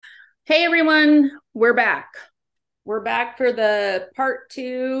Hey everyone, we're back. We're back for the part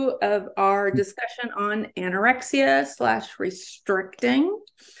two of our discussion on anorexia slash restricting.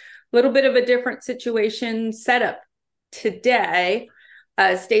 A little bit of a different situation setup today.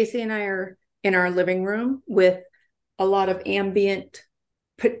 Stacy and I are in our living room with a lot of ambient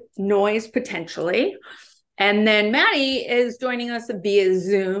noise potentially. And then Mattie is joining us via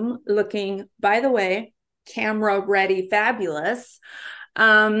Zoom, looking, by the way, camera ready, fabulous.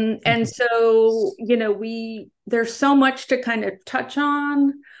 And so, there's so much to kind of touch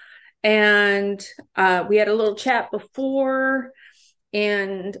on. And we had a little chat before,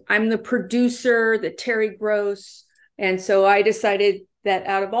 and I'm the producer, the Terry Gross. And so I decided that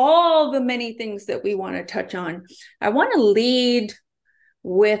out of all the many things that we want to touch on, I want to lead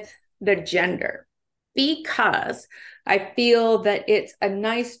with the gender because I feel that it's a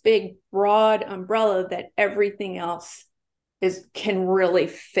nice big broad umbrella that everything else can really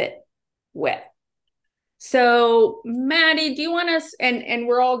fit with. So, Mattie, do you want us and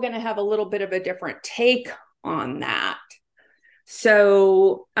we're all going to have a little bit of a different take on that.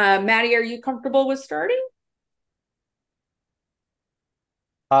 So, Mattie, are you comfortable with starting?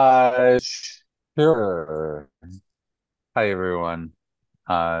 Uh, sure. Hi, everyone.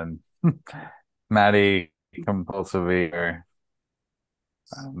 Um, Mattie, compulsive eater.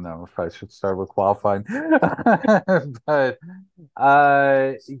 I don't know if I should start with qualifying, but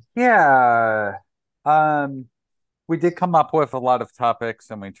uh, yeah. Um, we did come up with a lot of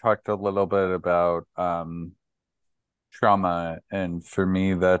topics, and we talked a little bit about trauma, and for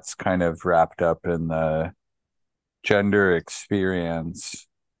me, that's kind of wrapped up in the gender experience.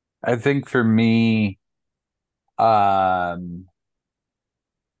 I think for me, um,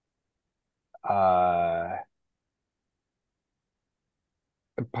 uh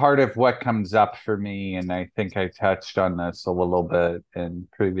part of what comes up for me, and I think I touched on this a little bit in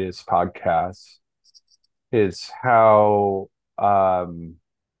previous podcasts, is how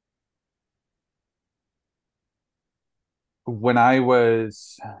when I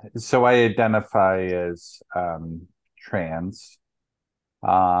was so I identify as trans,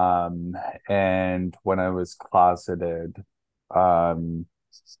 um and when I was closeted, um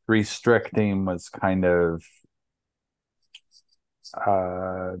restricting was kind of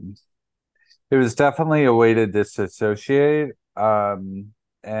um it was definitely a way to disassociate.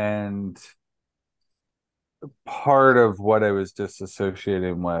 And part of what I was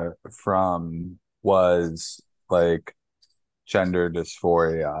disassociating from was like gender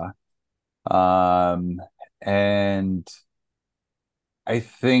dysphoria. Um, and I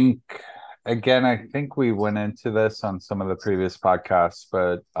think, again, I think we went into this on some of the previous podcasts,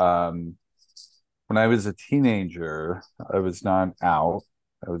 but when I was a teenager, I was not out.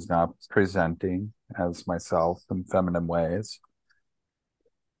 I was not presenting as myself in feminine ways.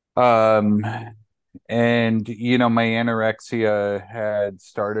 Um, and my anorexia had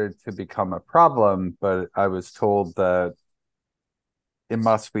started to become a problem, but I was told that it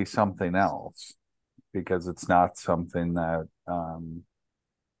must be something else because it's not something that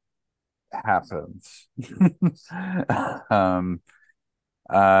happens um,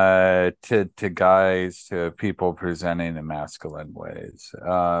 to guys, to people presenting in masculine ways.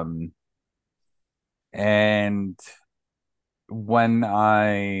 And when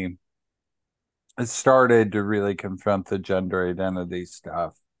I started to really confront the gender identity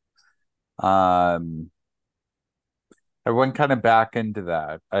stuff, um, I went kind of back into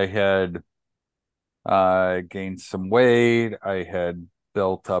that. I had gained some weight. I had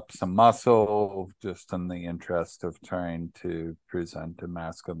built up some muscle just in the interest of trying to present in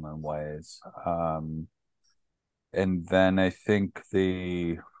masculine ways. And then I think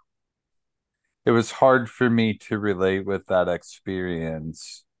it was hard for me to relate with that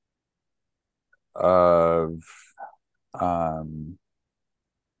experience of um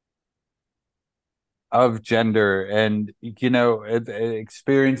gender, and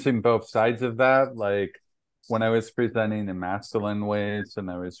experiencing both sides of that, like when I was presenting in masculine ways and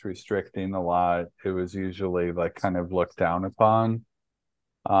I was restricting a lot, it was usually like kind of looked down upon,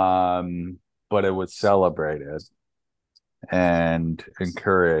 um but it was celebrated and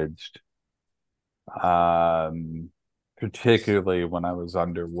encouraged, um particularly when I was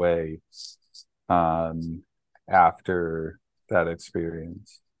underweight, um after that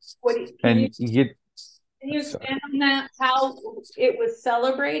experience. Can you And you sorry. expand on that? How it was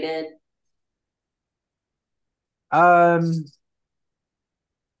celebrated? um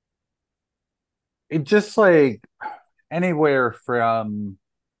it just like anywhere from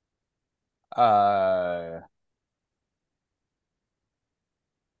uh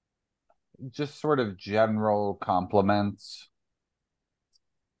just sort of general compliments,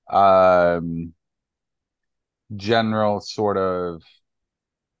 um, general sort of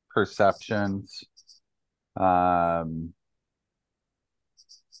perceptions. Um,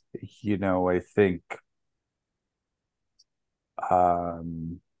 I think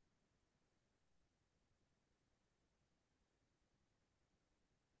um,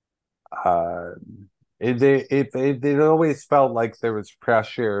 uh, it always felt like there was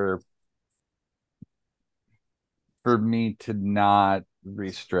pressure for me to not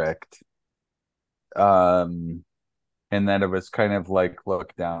restrict, um, and that it was kind of like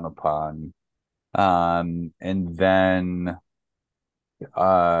looked down upon. And then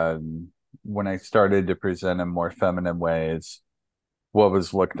um, when I started to present in more feminine ways, what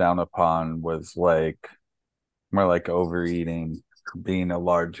was looked down upon was like more like overeating, being a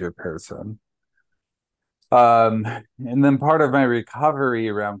larger person. And then part of my recovery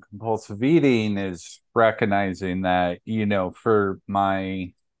around compulsive eating is recognizing that, for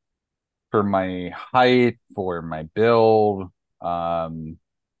my height, for my build, um,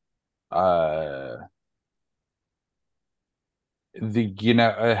 uh,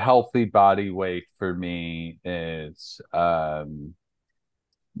 a healthy body weight for me is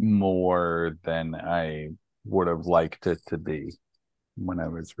more than I would have liked it to be when I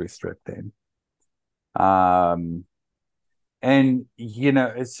was restricting. Um, and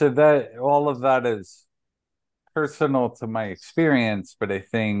so that all of that is personal to my experience, but I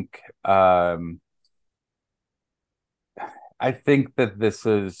think that this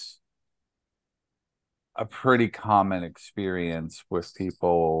is a pretty common experience with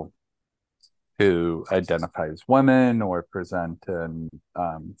people who identify as women or present in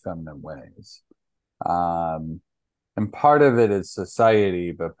feminine ways. Um, and part of it is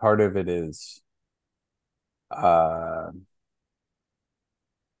society, but part of it is, uh,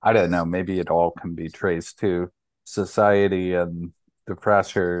 I don't know, maybe it all can be traced to society and the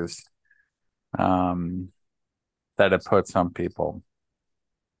pressures um, that it puts on people.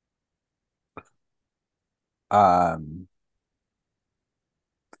 Um,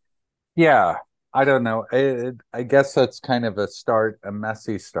 yeah, I don't know. I guess that's kind of a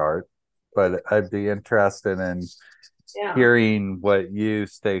messy start, but I'd be interested in Yeah. hearing what you,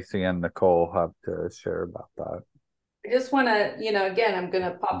 Stacy, and Nicole have to share about that. I just want to, again, I'm going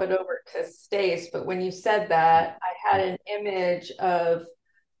to pop it over to Stace, but when you said that, I had an image of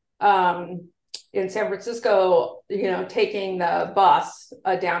um, in San Francisco, taking the bus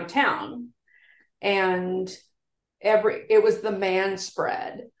downtown, and it was the man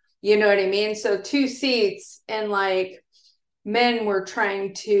spread. You know what I mean? So two seats, and like men were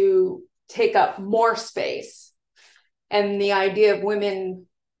trying to take up more space, and the idea of women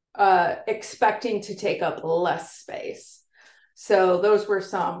expecting to take up less space. So those were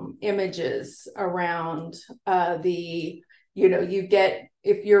some images around you get,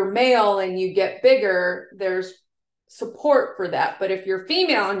 if you're male and you get bigger, there's support for that. But if you're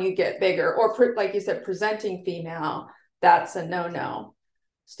female and you get bigger, or like you said, presenting female, that's a no-no.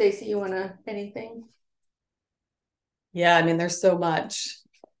 Stacy, you want to anything? Yeah, I mean, there's so much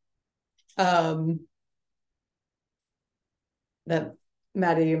that,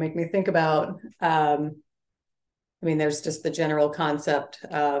 Mattie, you make me think about. I mean, there's just the general concept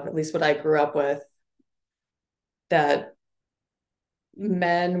of, at least what I grew up with, that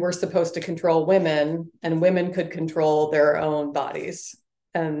men were supposed to control women and women could control their own bodies.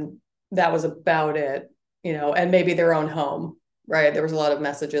 And that was about it, and maybe their own home, right? There was a lot of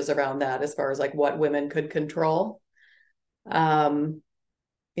messages around that as far as like what women could control. The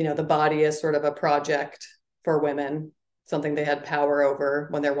body is sort of a project for women, something they had power over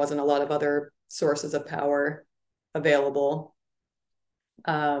when there wasn't a lot of other sources of power available.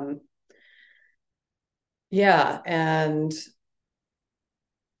 Yeah, and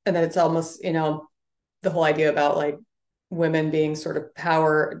then it's almost, the whole idea about like women being sort of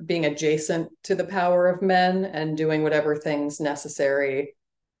power, being adjacent to the power of men and doing whatever things necessary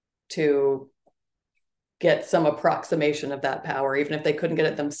to get some approximation of that power, even if they couldn't get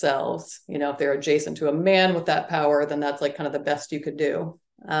it themselves. If they're adjacent to a man with that power, then that's like kind of the best you could do.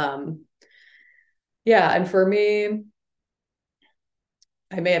 Yeah, and for me,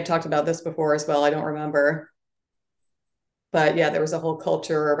 I may have talked about this before as well, I don't remember. But yeah, there was a whole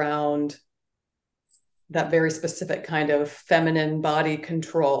culture around that very specific kind of feminine body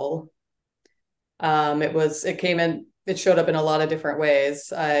control. It showed up in a lot of different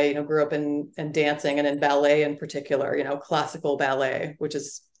ways. I, grew up in dancing and in ballet in particular, classical ballet, which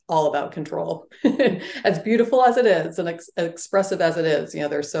is all about control. As beautiful as it is and expressive as it is,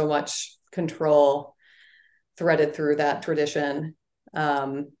 there's so much control threaded through that tradition,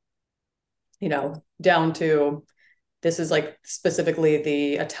 down to this is like specifically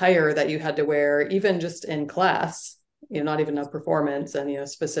the attire that you had to wear, even just in class, not even a performance, and,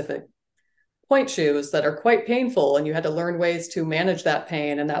 specific point shoes that are quite painful, and you had to learn ways to manage that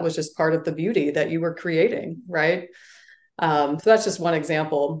pain. And that was just part of the beauty that you were creating. Right. So that's just one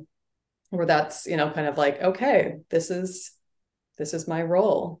example where that's, kind of like, okay, this is my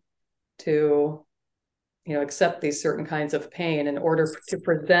role to, accept these certain kinds of pain in order to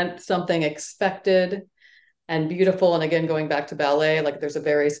present something expected and beautiful. And again, going back to ballet, like there's a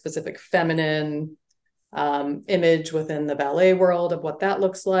very specific feminine image within the ballet world of what that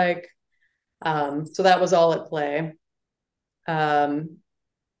looks like. So that was all at play. Yeah,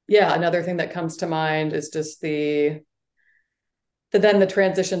 another thing that comes to mind is just the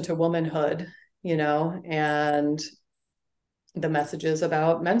transition to womanhood, and the messages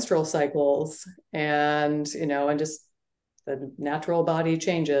about menstrual cycles and, and just the natural body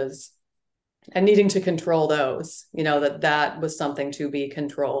changes and needing to control those, that was something to be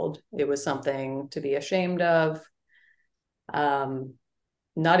controlled. It was something to be ashamed of,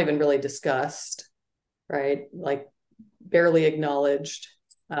 not even really discussed, right? Like barely acknowledged,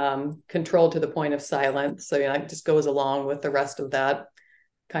 controlled to the point of silence. So, it just goes along with the rest of that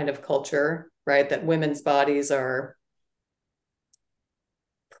kind of culture, right? That women's bodies are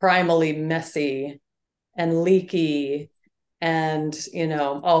primally messy and leaky, and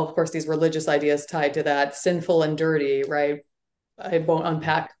all, of course, these religious ideas tied to that, sinful and dirty, right? I won't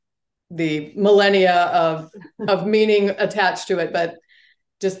unpack the millennia of meaning attached to it, but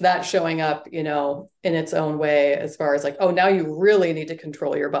just that showing up, in its own way, as far as like, oh, now you really need to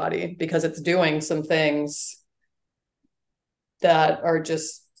control your body because it's doing some things that are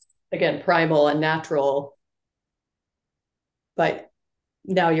just, again, primal and natural, but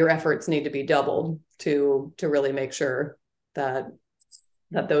now your efforts need to be doubled to really make sure that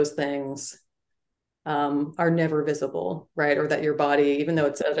those things are never visible, right? Or that your body, even though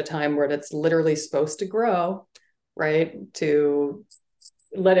it's at a time where it's literally supposed to grow, right, to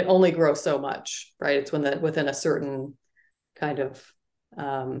let it only grow so much, right? It's within a certain kind of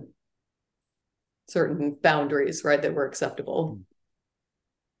certain boundaries, right, that were acceptable.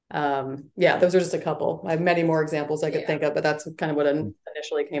 Yeah, those are just a couple. I have many more examples I could think of, but that's kind of what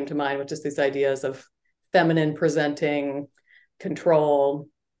initially came to mind, which is these ideas of feminine presenting, control,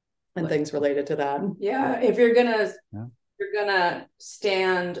 and things related to that. Yeah, if you're gonna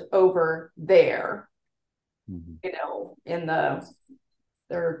stand over there,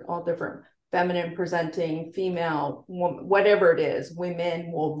 they're all different, feminine presenting, female, whatever it is,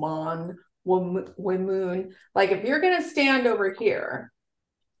 women, women. Like if you're gonna stand over here,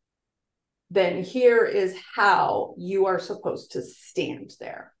 then here is how you are supposed to stand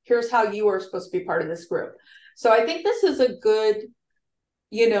there. Here's how you are supposed to be part of this group. So I think this is a good,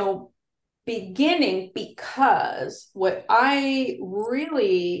 beginning, because what I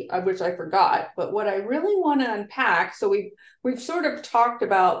really, which I forgot, but what I really want to unpack, so we've sort of talked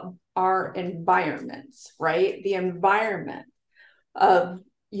about our environments, right? The environment of,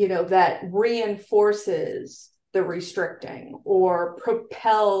 that reinforces the restricting or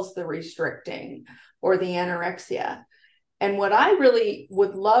propels the restricting or the anorexia. And what I really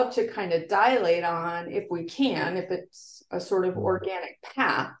would love to kind of dilate on, if we can, if it's a sort of organic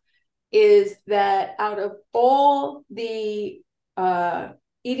path, is that out of all the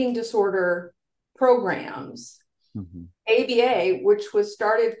eating disorder programs, ABA, which was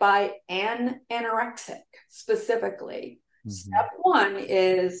started by an anorexic specifically, step one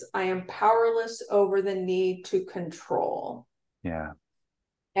is I am powerless over the need to control. Yeah.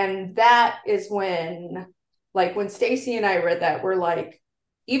 And that is when, like when Stacy and I read that, we're like,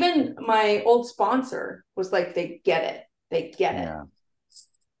 even my old sponsor was like, they get it. They get it.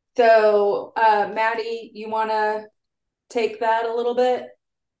 So, Mattie, you want to take that a little bit?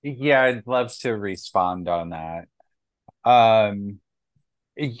 Yeah, I'd love to respond on that. I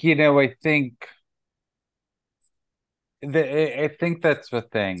think that's the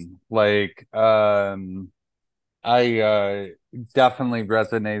thing. Like, I definitely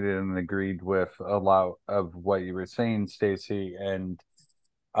resonated and agreed with a lot of what you were saying, Stacy, and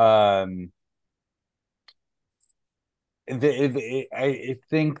I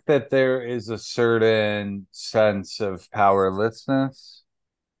think that there is a certain sense of powerlessness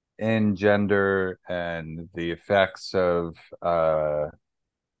in gender and the effects of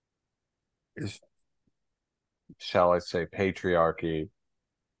shall I say patriarchy,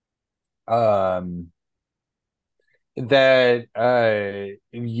 that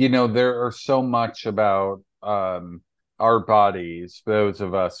there are so much about our bodies, those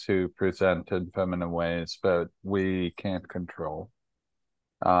of us who present in feminine ways, but we can't control.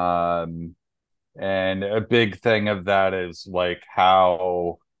 And a big thing of that is like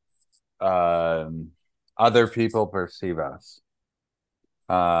how other people perceive us.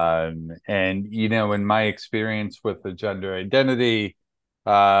 And you know, in my experience with the gender identity,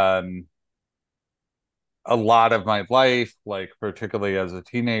 um, a lot of my life, like particularly as a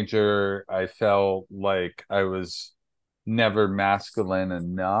teenager, I felt like I was never masculine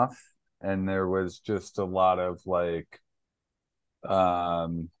enough. And there was just a lot of like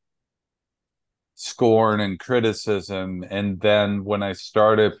um scorn and criticism. And then when I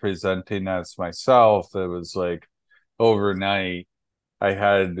started presenting as myself, it was like overnight I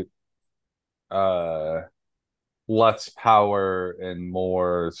had uh less power and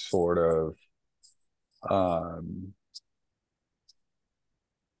more sort of um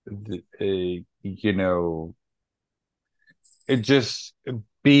you know, it just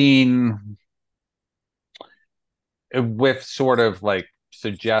being with sort of like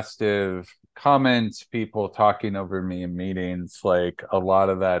suggestive comments, people talking over me in meetings, like a lot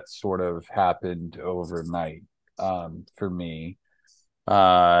of that sort of happened overnight for me.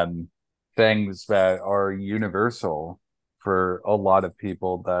 Um, things that are universal for a lot of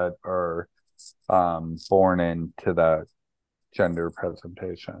people that are born into that gender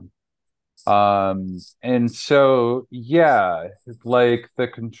presentation. And so, yeah, like the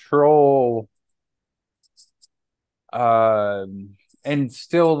control, um, and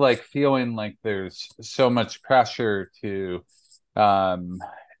still like feeling like there's so much pressure um,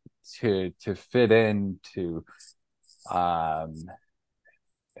 to fit into, um,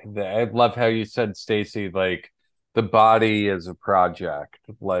 I love how you said, Stacy, like the body is a project,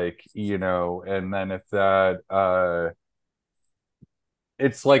 like, you know, and then if that,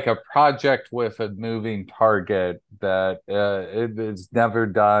 it's like a project with a moving target that it is never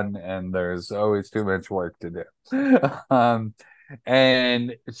done and there's always too much work to do.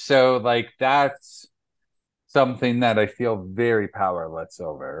 And so like that's something that I feel very powerless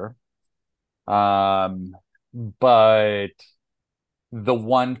over. Um, but the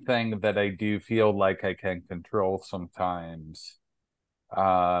one thing that I do feel like I can control sometimes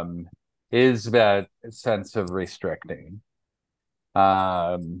um, is that sense of restricting.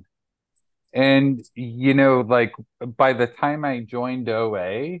 Um, And, you know, like by the time I joined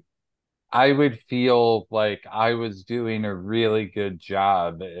OA, I would feel like I was doing a really good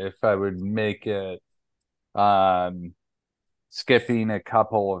job if I would make it um skipping a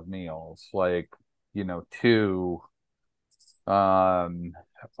couple of meals, like, you know, two um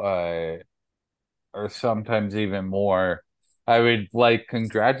uh or sometimes even more. I would like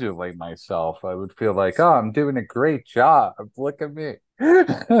congratulate myself. I would feel like, oh, I'm doing a great job. Look at me.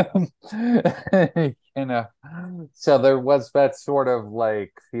 You know, so there was that sort of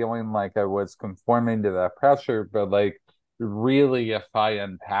like feeling like I was conforming to that pressure, but like really, if I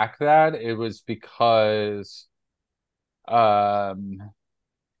unpack that, it was because um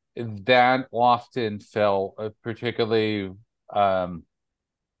that often felt particularly um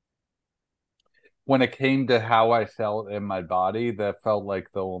when it came to how I felt in my body, that felt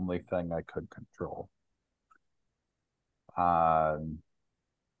like the only thing I could control. Um,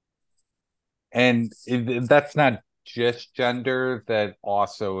 and that's not just gender, that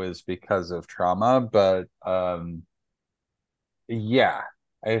also is because of trauma. But yeah,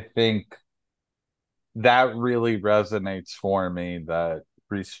 I think that really resonates for me, that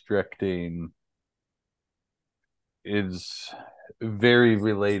restricting is very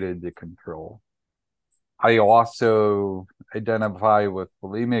related to control. I also identify with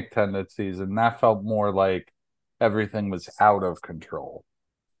bulimic tendencies, and that felt more like everything was out of control,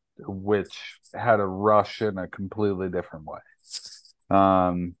 which had a rush in a completely different way.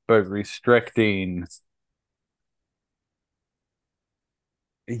 But restricting,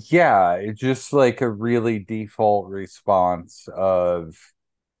 yeah, it's just like a really default response of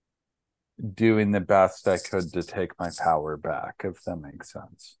doing the best I could to take my power back, if that makes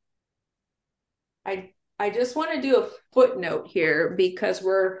sense. I just want to do a footnote here because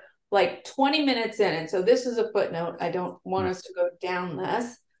we're like 20 minutes in. And so this is a footnote. I don't want us to go down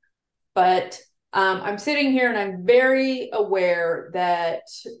this, but I'm sitting here and I'm very aware that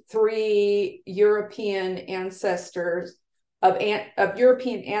three European ancestors of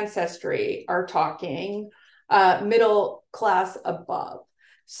European ancestry are talking middle class above.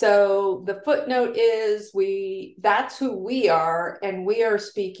 So the footnote is that's who we are, and we are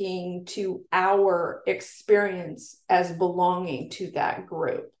speaking to our experience as belonging to that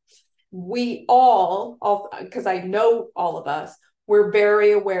group. We all, because I know all of us, we're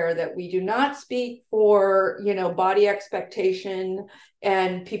very aware that we do not speak for, you know, body expectation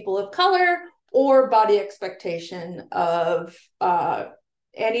and people of color or body expectation of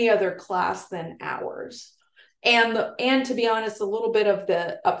any other class than ours. And to be honest, a little bit of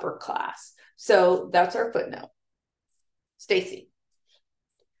the upper class. So that's our footnote. Stacy.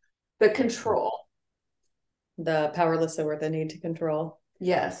 The control. The powerless over the need to control.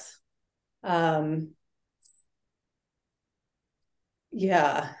 Yes. Yeah.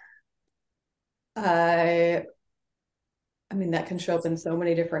 I mean, that can show up in so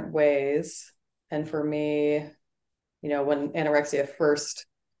many different ways. And for me, when anorexia first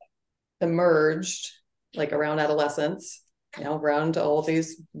emerged, like around adolescence, around all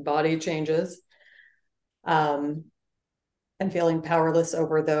these body changes, and feeling powerless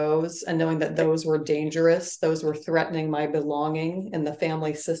over those and knowing that those were dangerous, those were threatening my belonging in the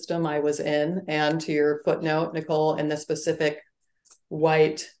family system I was in. And to your footnote, Nicole, in the specific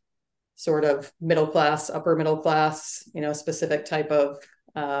white sort of middle class, upper middle class, specific type of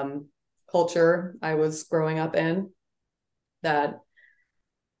culture I was growing up in. That,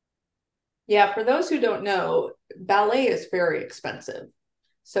 yeah, for those who don't know, ballet is very expensive.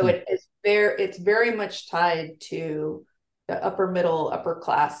 So it's very much tied to the upper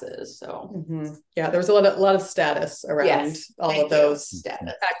classes. So yeah, there was a lot of status around all of those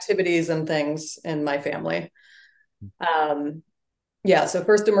activities and things in my family. Yeah, so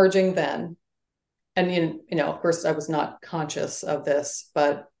first emerging then, and of course I was not conscious of this,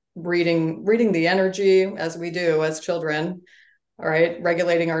 but reading the energy as we do as children, all right,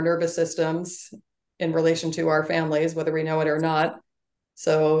 regulating our nervous systems in relation to our families, whether we know it or not.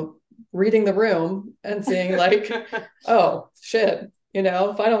 So reading the room and seeing like, oh shit,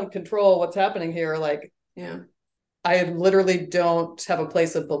 if I don't control what's happening here, like, I literally don't have a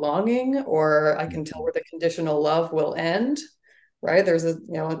place of belonging, or I can tell where the conditional love will end. Right. There's a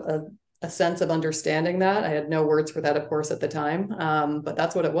sense of understanding that. I had no words for that, of course, at the time. But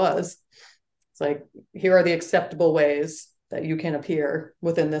that's what it was. It's like, here are the acceptable ways that you can appear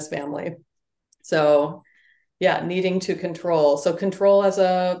within this family. So yeah, needing to control. So control as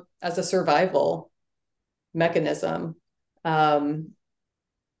a survival mechanism, and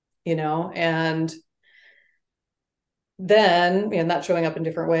then, and that showing up in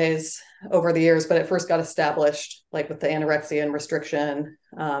different ways over the years, but it first got established like with the anorexia and restriction,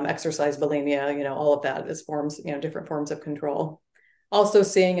 exercise bulimia, all of that is forms, different forms of control. Also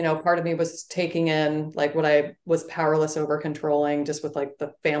seeing, part of me was taking in like what I was powerless over controlling, just with like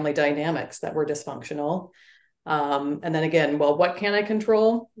the family dynamics that were dysfunctional. And then again, well, what can I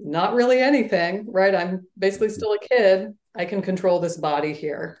control? Not really anything, right? I'm basically still a kid. I can control this body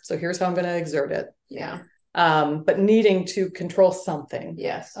here. So here's how I'm going to exert it. Yeah. But needing to control something.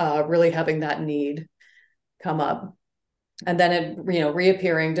 Yes. Really having that need come up. And then it,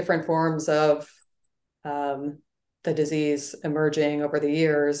 reappearing different forms of the disease emerging over the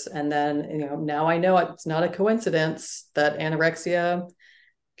years. And then, now I know it's not a coincidence that anorexia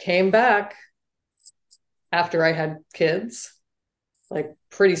came back after I had kids, like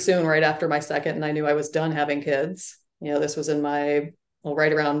pretty soon, right after my second, and I knew I was done having kids. This was in my,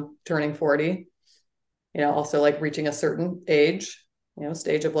 right around turning 40, also like reaching a certain age,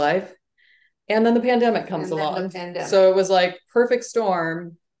 stage of life. And then the pandemic comes along. So it was like perfect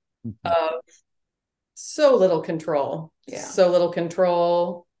storm of so little control. Yeah. So little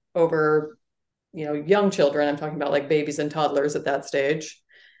control over, young children. I'm talking about like babies and toddlers at that stage.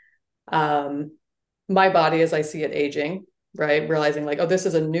 My body as I see it aging, right? Realizing like, oh, this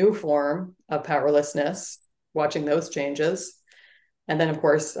is a new form of powerlessness, watching those changes. And then, of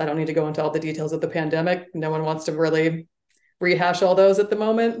course, I don't need to go into all the details of the pandemic. No one wants to really rehash all those at the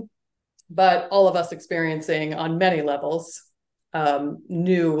moment. But all of us experiencing on many levels,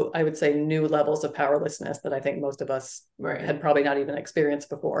 new levels of powerlessness that I think most of us had probably not even experienced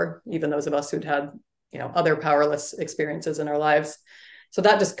before, even those of us who'd had, other powerless experiences in our lives. So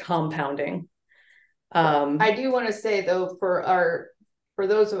that just compounding. I do want to say though, for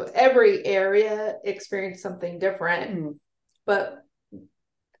those of every area experience something different, but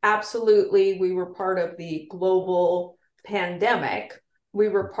absolutely we were part of the global pandemic. We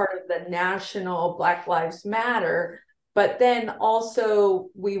were part of the national Black Lives Matter, but then also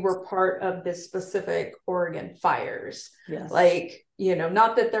we were part of the specific Oregon fires. Yes. Like,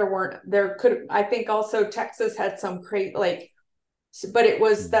 not that I think also Texas had some but it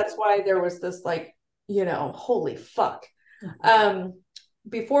was, that's why there was this like, holy fuck.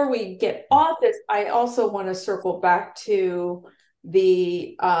 Before we get off this, I also want to circle back to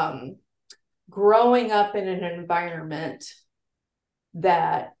the growing up in an environment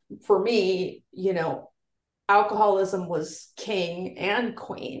that for me, alcoholism was king and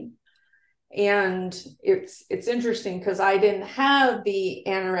queen. And it's interesting because I didn't have the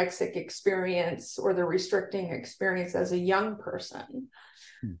anorexic experience or the restricting experience as a young person.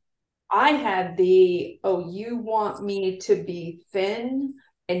 I had the, oh, you want me to be thin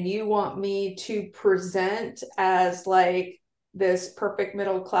and you want me to present as like this perfect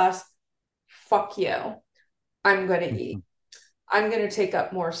middle class. Fuck you. I'm going to eat. I'm going to take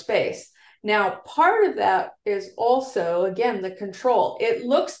up more space. Now, part of that is also, again, the control. It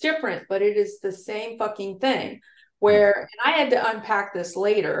looks different, but it is the same fucking thing. Where, and I had to unpack this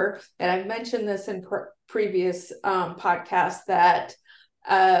later, and I've mentioned this in previous podcasts, that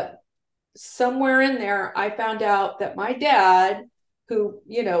somewhere in there, I found out that my dad, who,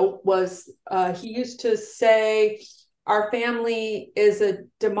 was, he used to say, our family is a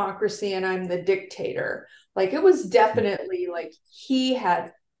democracy and I'm the dictator. Like, it was definitely like he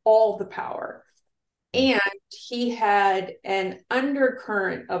had all the power and he had an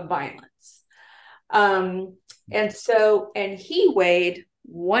undercurrent of violence. And he weighed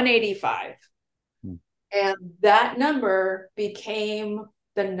 185. And that number became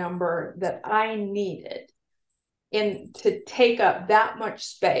the number that I needed to take up that much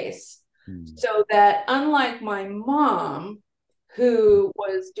space. So that, unlike my mom, who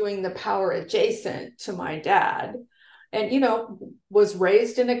was doing the power adjacent to my dad, and was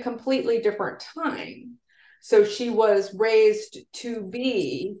raised in a completely different time. So she was raised to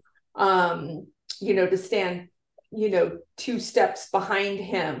be, to stand, two steps behind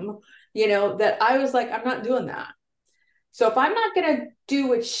him, that I was like, I'm not doing that. So if I'm not going to do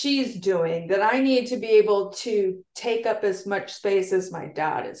what she's doing, then I need to be able to take up as much space as my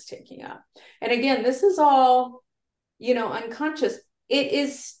dad is taking up. And again, this is all, unconscious. It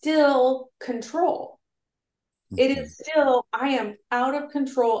is still control. It is still, I am out of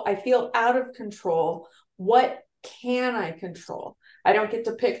control. I feel out of control. What can I control? I don't get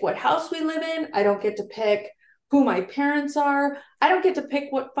to pick what house we live in. I don't get to pick who my parents are. I don't get to pick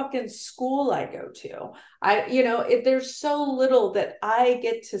what fucking school I go to. There's so little that I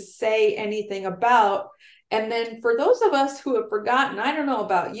get to say anything about. And then for those of us who have forgotten, I don't know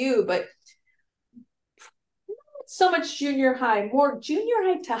about you, but so much junior high, more junior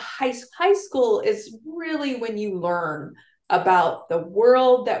high to high school is really when you learn about the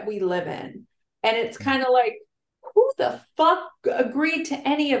world that we live in. And it's kind of like, who the fuck agreed to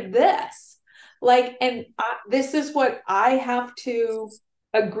any of this? Like, and this is what I have to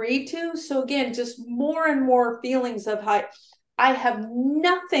agree to. So again, just more and more feelings of how I have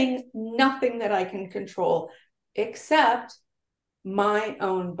nothing that I can control except my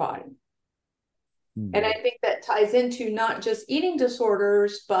own body. And I think that ties into not just eating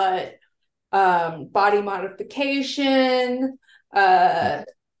disorders, but body modification, the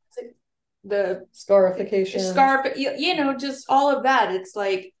scarification, just all of that. It's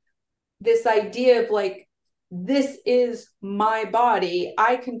like this idea of like, this is my body.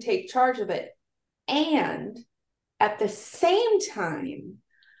 I can take charge of it. And at the same time,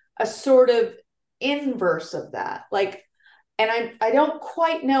 a sort of inverse of that. Like, and I don't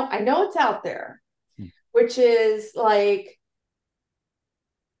quite know. I know it's out there, which is like,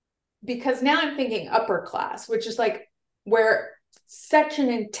 because now I'm thinking upper class, which is like where such an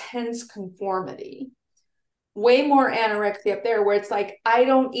intense conformity, way more anorexia up there, where it's like, I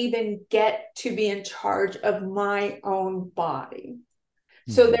don't even get to be in charge of my own body.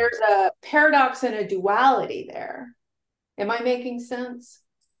 So there's a paradox and a duality there. Am I making sense?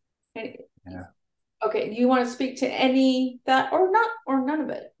 Yeah. Okay. Do you want to speak to any that or not, or none of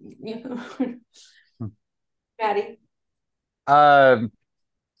it? Mattie?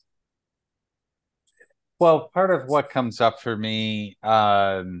 Well, part of what comes up for me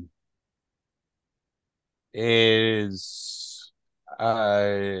is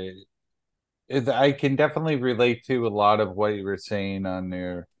I can definitely relate to a lot of what you were saying on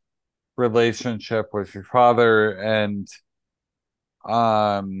your relationship with your father. And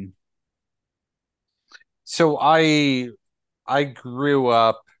so I grew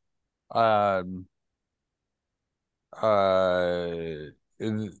up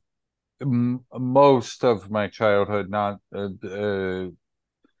in most of my childhood, not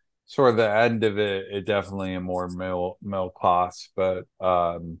sort of the end of it definitely a more middle class, but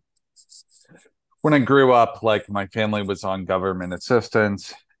when I grew up, like my family was on government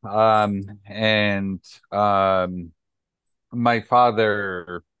assistance, and my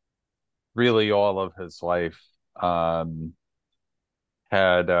father really all of his life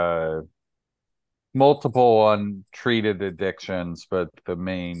had multiple untreated addictions, but the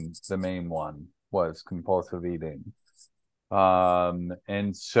main one was compulsive eating.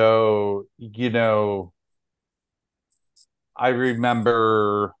 And so, I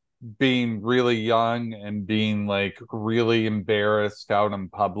remember being really young and being like really embarrassed out in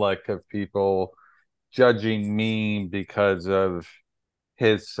public of people judging me because of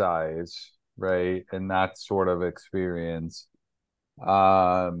his size, right? And that sort of experience.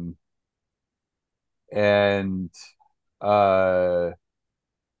 Um, and uh,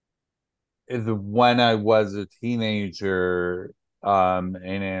 when I was a teenager, and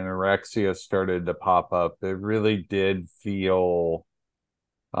anorexia started to pop up, it really did feel,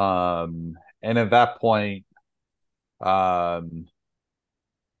 and at that point, um,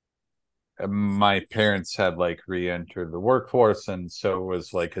 my parents had like re-entered the workforce, and so it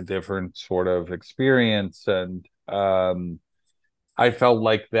was like a different sort of experience. And I felt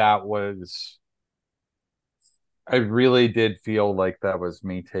like that was, I really did feel like that was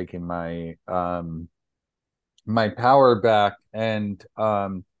me taking my power back, and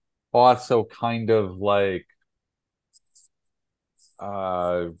also kind of like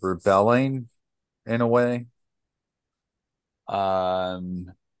rebelling in a way.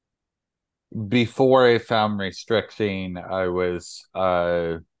 Um Before I found restricting, I was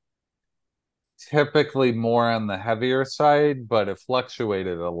typically more on the heavier side, but it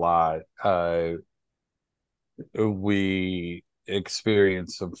fluctuated a lot. We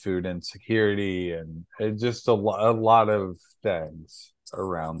experienced some food insecurity, and just a lot of things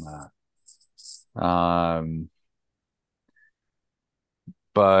around that.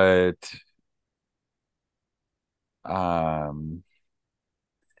 But um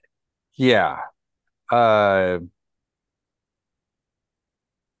yeah, uh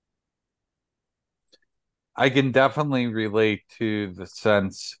I can definitely relate to the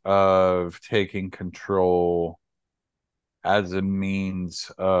sense of taking control as a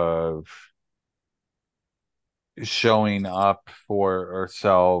means of showing up for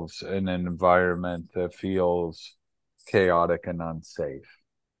ourselves in an environment that feels chaotic and unsafe.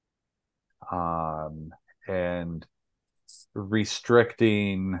 And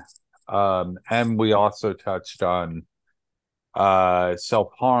restricting, and we also touched on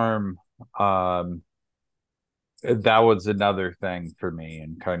self-harm. That was another thing for me,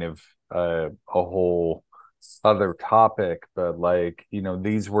 and kind of a whole other topic. But like,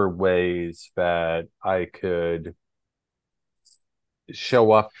 these were ways that I could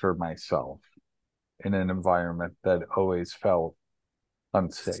show up for myself in an environment that always felt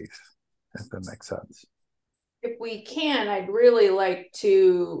unsafe, if that makes sense. If we can, I'd really like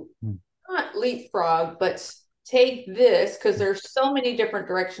to not leapfrog, but take this, because there's so many different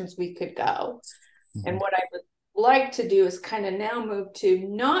directions we could go. And what I would like to do is kind of now move to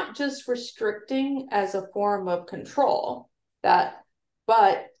not just restricting as a form of control, but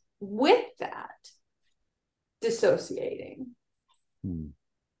with that, dissociating.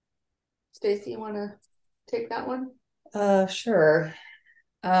 Stacy, you want to take that one? Sure.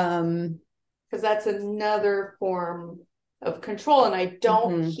 Because that's another form of control. And I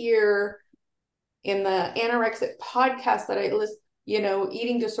don't hear in the anorexic podcast that I list,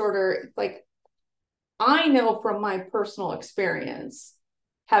 eating disorder, like, I know from my personal experience,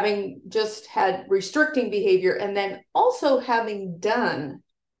 having just had restricting behavior and then also having done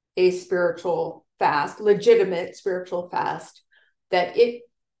a spiritual fast, legitimate spiritual fast, that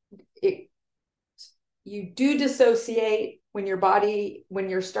you do dissociate when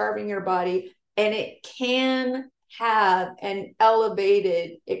you're starving your body, and it can have an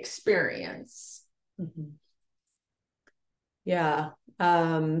elevated experience. Yeah.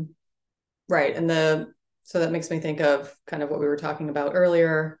 Right. And so that makes me think of kind of what we were talking about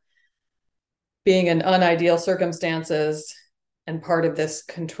earlier, being in unideal circumstances, and part of this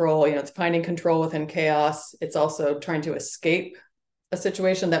control, it's finding control within chaos. It's also trying to escape a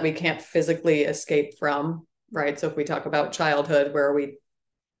situation that we can't physically escape from, right? So if we talk about childhood, where we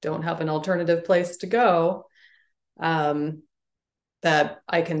don't have an alternative place to go, that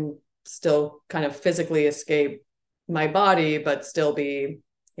I can still kind of physically escape my body, but still be,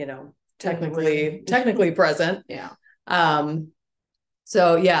 technically present. Yeah.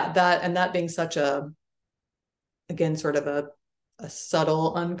 So yeah, that being such again, sort of a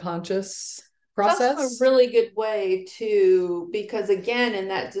subtle unconscious process. That's a really good way to, because again, in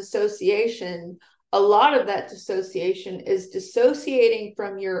that dissociation, a lot of that dissociation is dissociating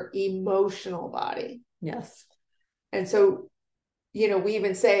from your emotional body. Yes. And so, we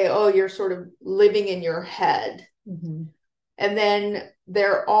even say, oh, you're sort of living in your head. And then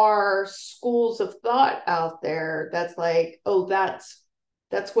there are schools of thought out there that's like, oh, that's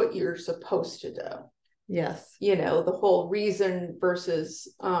what you're supposed to do. Yes. The whole reason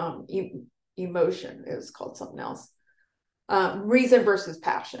versus emotion is called something else. Reason versus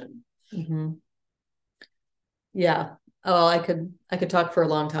passion. Yeah. Oh, I could talk for a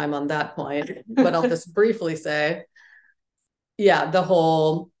long time on that point, but I'll just briefly say, yeah, the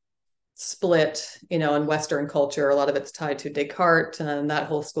whole split, in Western culture. A lot of it's tied to Descartes and that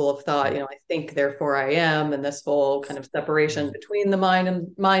whole school of thought, I think, therefore I am, and this whole kind of separation between the mind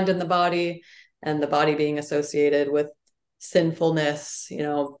and the body, and the body being associated with sinfulness,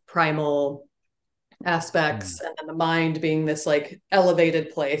 primal aspects, and then the mind being this like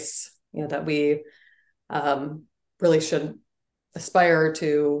elevated place, that we really should aspire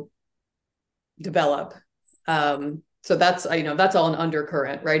to develop. So that's all an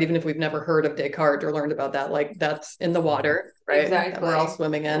undercurrent, right? Even if we've never heard of Descartes or learned about that, like that's in the water, right? Exactly. That we're all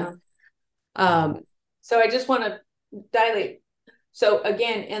swimming in. Yeah. So I just want to dilate. So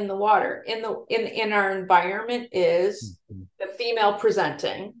again, in the water, in our environment is the female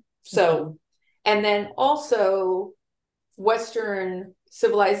presenting. So, and then also Western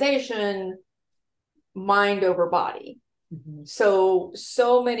civilization, mind over body. So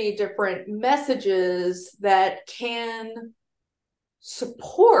many different messages that can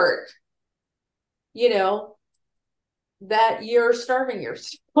support, that you're starving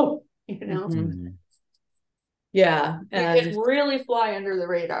yourself, Yeah. And you can really fly under the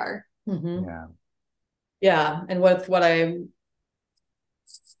radar. Yeah. And with what I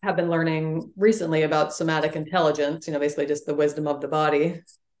have been learning recently about somatic intelligence, basically just the wisdom of the body,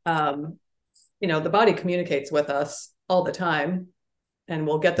 the body communicates with us all the time, and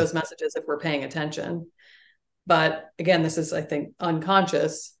we'll get those messages if we're paying attention. But again, this is, I think,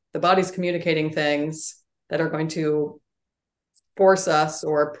 unconscious. The body's communicating things that are going to force us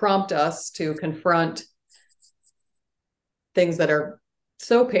or prompt us to confront things that are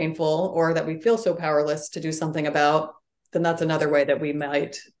so painful or that we feel so powerless to do something about. Then that's another way that we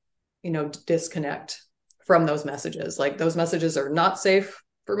might, disconnect from those messages. Like, those messages are not safe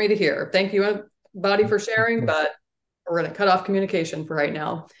for me to hear. Thank you, body, for sharing, but we're going to cut off communication for right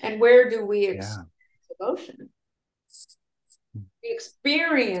now. And where do we experience emotion? We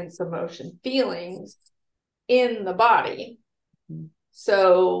experience emotion, feelings in the body.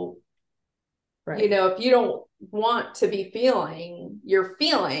 So, if you don't want to be feeling your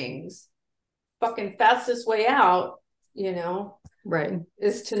feelings, fucking fastest way out,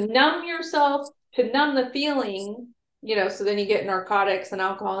 is to numb yourself, to numb the feeling, so then you get narcotics and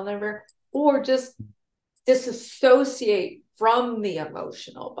alcohol and whatever, or just disassociate from the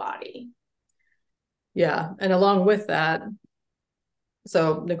emotional body. Yeah. And along with that,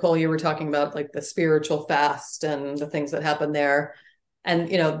 so Nicole, you were talking about like the spiritual fast and the things that happen there. And,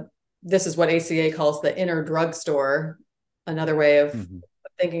 this is what ACA calls the inner drugstore. Another way of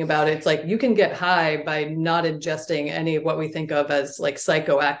thinking about it, it's like you can get high by not ingesting any of what we think of as like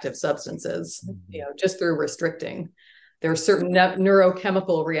psychoactive substances, just through restricting. There are certain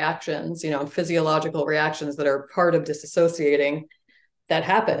neurochemical reactions, physiological reactions that are part of disassociating that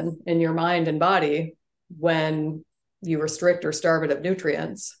happen in your mind and body when you restrict or starve it of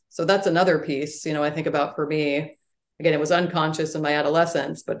nutrients. So that's another piece, I think about for me. Again, it was unconscious in my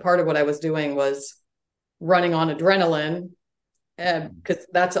adolescence, but part of what I was doing was running on adrenaline, because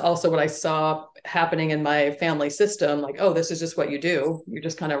that's also what I saw happening in my family system. Like, oh, this is just what you do. You're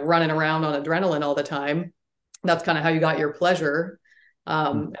just kind of running around on adrenaline all the time. That's kind of how you got your pleasure, in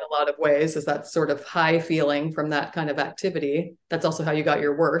a lot of ways, is that sort of high feeling from that kind of activity. That's also how you got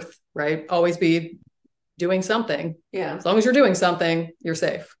your worth, right? Always be doing something. Yeah. As long as you're doing something, you're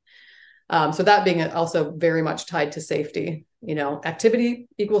safe. So that being also very much tied to safety, activity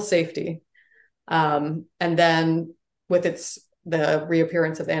equals safety. And then with the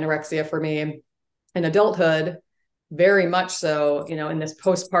reappearance of anorexia for me in adulthood, very much so, in this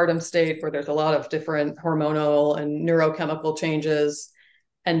postpartum state where there's a lot of different hormonal and neurochemical changes,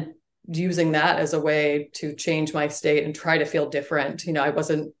 and using that as a way to change my state and try to feel different.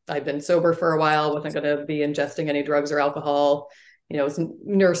 I'd been sober for a while, wasn't going to be ingesting any drugs or alcohol, was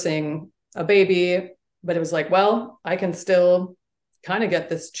nursing a baby, but it was like, well, I can still kind of get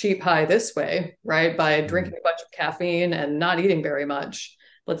this cheap high this way, right? By drinking a bunch of caffeine and not eating very much.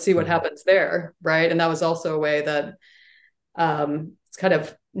 Let's see what happens there, right? And that was also a way that it's kind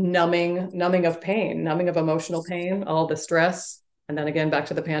of numbing of pain, numbing of emotional pain, all the stress. And then again, back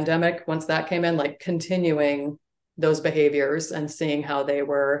to the pandemic, once that came in, like continuing those behaviors and seeing how they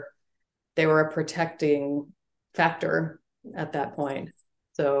were a protecting factor at that point.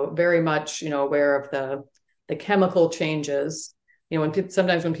 So very much, aware of the chemical changes.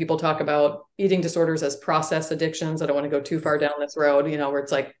 Sometimes when people talk about eating disorders as process addictions, I don't want to go too far down this road, where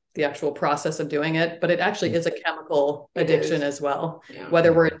it's like the actual process of doing it, but it actually is a chemical addiction as well. Yeah.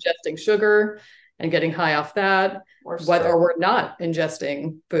 Whether we're ingesting sugar and getting high off that, or we're not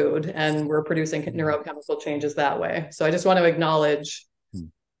ingesting food and we're producing neurochemical changes that way. So I just want to acknowledge,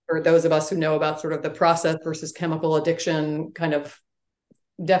 for those of us who know about sort of the process versus chemical addiction kind of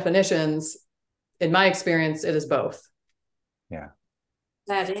definitions, in my experience, it is both. Yeah.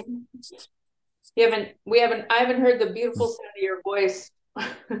 Mattie, I haven't heard the beautiful sound of your voice.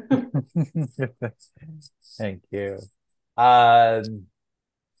 Thank you.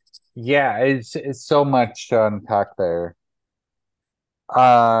 Yeah, it's so much to unpack there.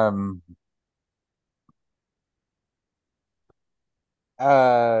 Um,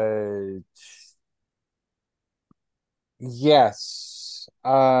 uh, yes.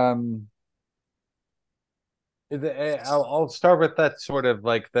 I'll start with that sort of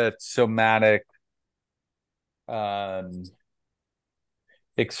like that somatic um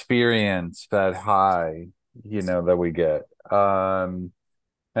experience, that high, that we get.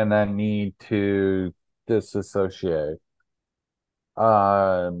 And that need to disassociate.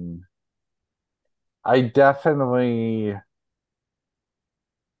 Um, I definitely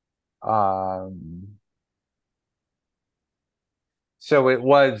um so it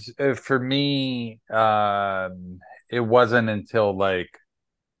was for me, it wasn't until like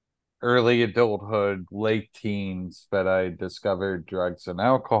early adulthood, late teens that I discovered drugs and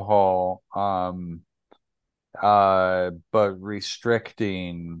alcohol. But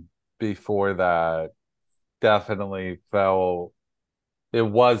restricting before that definitely felt it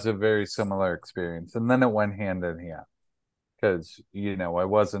was a very similar experience. And then it went hand in hand because, I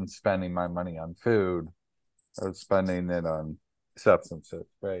wasn't spending my money on food. I was spending it on substances,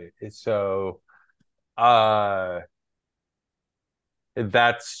 right? So, uh,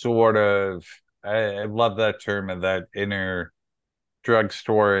 that sort of, I love that term of that inner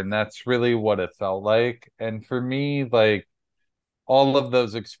drugstore. And that's really what it felt like. And for me, like all of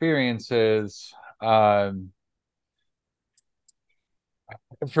those experiences, um,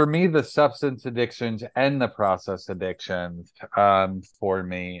 for me, the substance addictions and the process addictions, for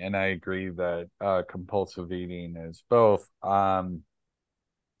me, and I agree that compulsive eating is both.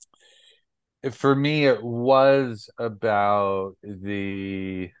 For me, it was about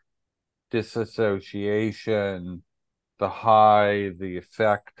the disassociation, the high, the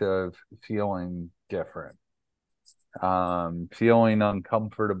effect of feeling different, feeling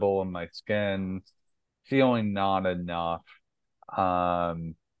uncomfortable in my skin, feeling not enough,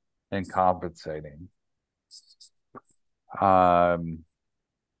 um, and compensating. Um,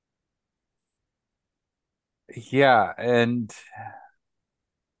 yeah, and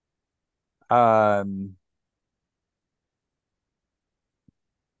um,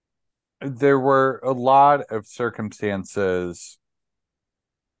 there were a lot of circumstances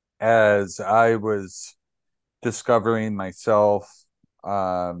as I was discovering myself,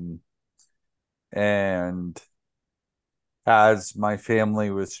 um, and as my family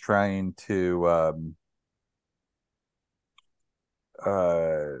was trying to uh,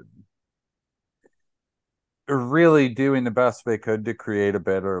 really doing the best they could to create a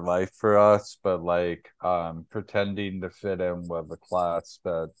better life for us, but like pretending to fit in with a class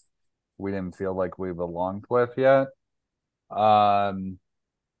that we didn't feel like we belonged with yet. Um,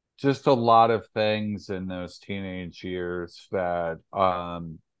 just a lot of things in those teenage years that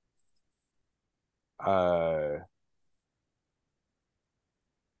uh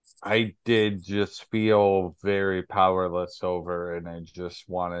I did just feel very powerless over, and I just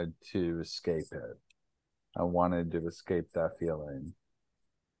wanted to escape it. I wanted to escape that feeling.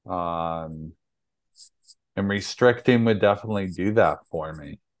 Um, and restricting would definitely do that for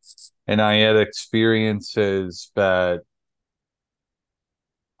me. And I had experiences that,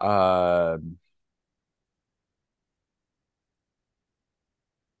 uh,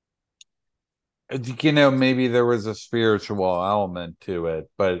 maybe there was a spiritual element to it,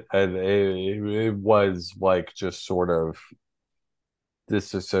 but it was like just sort of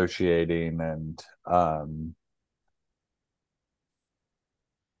disassociating and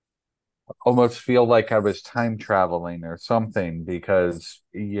almost feel like I was time traveling or something because,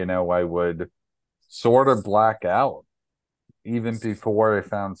 I would sort of black out. Even before I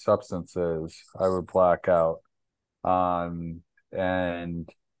found substances, I would black out. And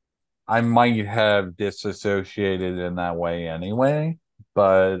I might have disassociated in that way anyway,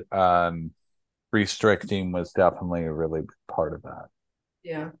 but restricting was definitely a really big part of that.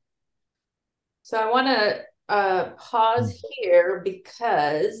 Yeah. So I want to pause here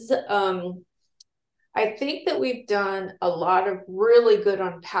because I think that we've done a lot of really good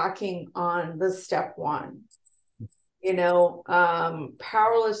unpacking on the step one.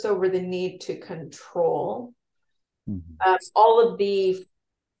 Powerless over the need to control. All of the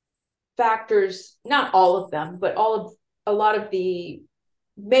factors, not all of them, but a lot of the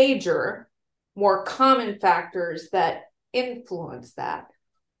major, more common factors that influence that,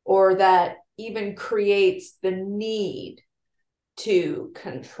 or that even creates the need to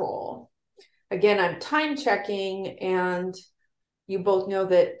control. Again, I'm time checking, and you both know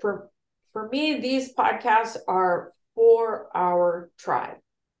that for me, these podcasts are for our tribe.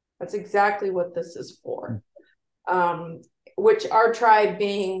 That's exactly what this is for. Which our tribe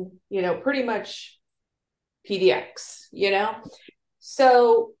being, pretty much PDX,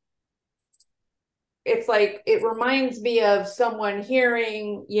 So it's like, it reminds me of someone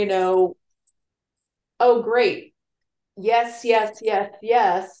hearing, oh, great. Yes, yes, yes,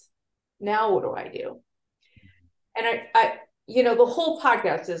 yes. Now what do I do? And I the whole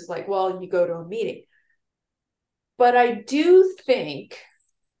podcast is like, well, you go to a meeting. But I do think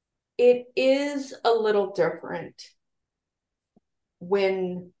it is a little different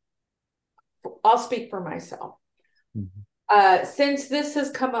when, I'll speak for myself. Since this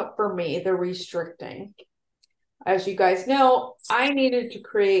has come up for me, the restricting, as you guys know, I needed to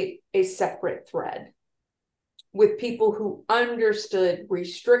create a separate thread with people who understood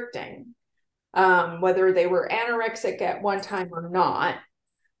restricting, whether they were anorexic at one time or not.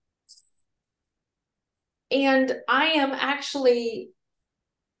 And I'm actually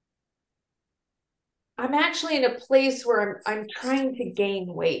in a place where I'm trying to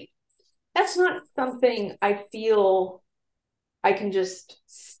gain weight. That's not something I feel I can just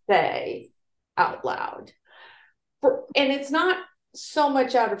say out loud. And it's not so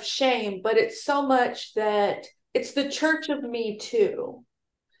much out of shame, but it's so much that it's the church of me too.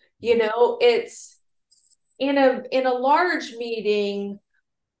 It's in a large meeting.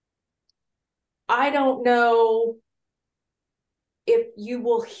 I don't know if you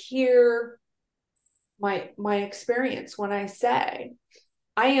will hear my experience when I say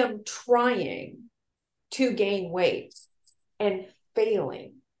I am trying to gain weight and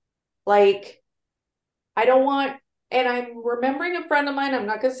failing. Like, I don't want, and I'm remembering a friend of mine, I'm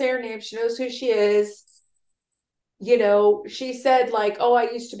not going to say her name, she knows who she is. She said, like, oh,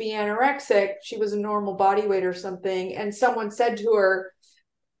 I used to be anorexic. She was a normal body weight or something. And someone said to her,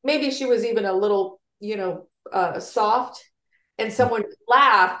 maybe she was even a little, soft. And someone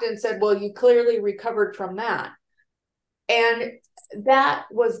laughed and said, well, you clearly recovered from that. And that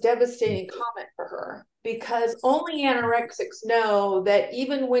was devastating comment for her, because only anorexics know that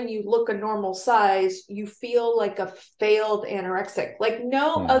even when you look a normal size, you feel like a failed anorexic. Like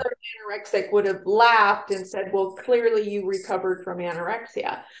no other anorexic would have laughed and said, well, clearly you recovered from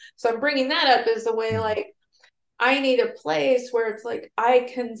anorexia. So I'm bringing that up as a way, like, I need a place where it's like, I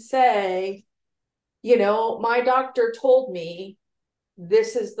can say, my doctor told me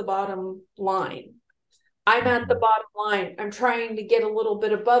this is the bottom line. I'm at the bottom line. I'm trying to get a little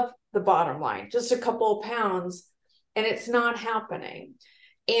bit above the bottom line, just a couple of pounds, and it's not happening.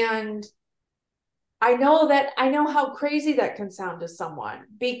 And I know how crazy that can sound to someone,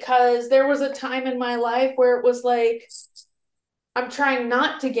 because there was a time in my life where it was like, I'm trying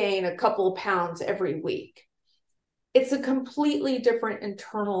not to gain a couple of pounds every week. It's a completely different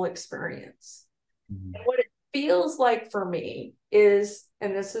internal experience. And what it feels like for me is,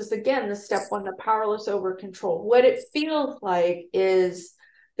 and this is again the step one, the powerless over control. What it feels like is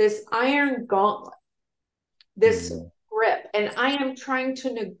this iron gauntlet, this grip, and I am trying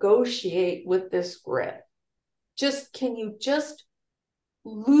to negotiate with this grip. Can you just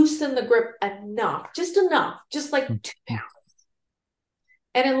loosen the grip enough, just like 2 pounds?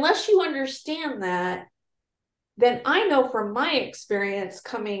 And unless you understand that, then I know from my experience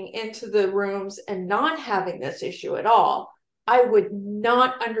coming into the rooms and not having this issue at all, I would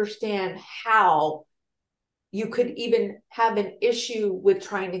not understand how you could even have an issue with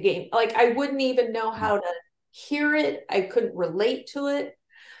trying to gain. Like, I wouldn't even know how to hear it. I couldn't relate to it.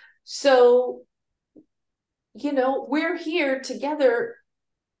 So, we're here together.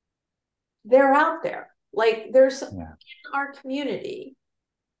 They're out there. Like, there's in our community.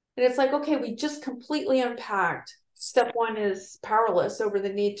 And it's like, okay, we just completely unpacked. Step one is powerless over the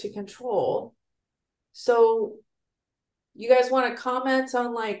need to control. So you guys want to comment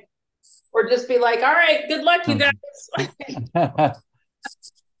on, like, or just be like, all right, good luck, you guys.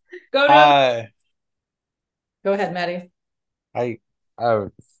 Go ahead, Mattie.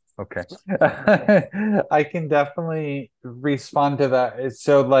 Okay. I can definitely respond to that.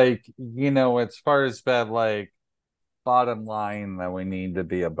 So, like, as far as that, like, bottom line that we need to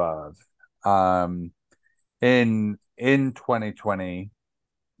be above, in 2020,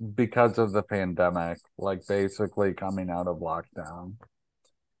 because of the pandemic, like basically coming out of lockdown,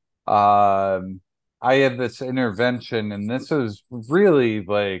 I had this intervention, and this is really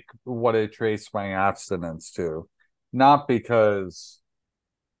like what I trace my abstinence to, not because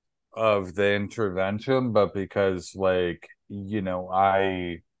of the intervention, but because, like,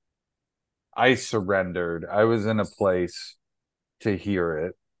 I surrendered. I was in a place to hear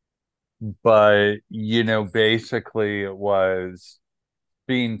it. But, you know, basically it was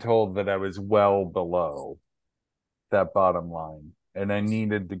being told that I was well below that bottom line and I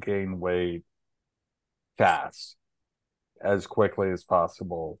needed to gain weight fast, as quickly as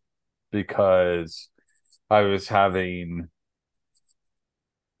possible, because I was having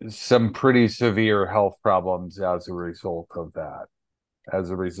some pretty severe health problems as a result of that, as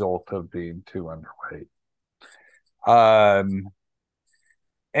a result of being too underweight.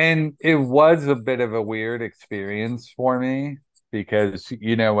 And it was a bit of a weird experience for me because,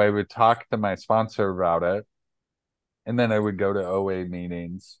 you know, I would talk to my sponsor about it and then I would go to OA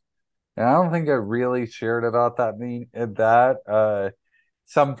meetings. And I don't think I really shared about that.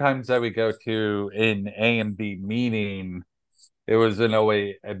 Sometimes I would go to an A and B meeting. It was an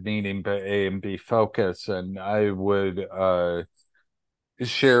OA meeting, but A and B focus, and I would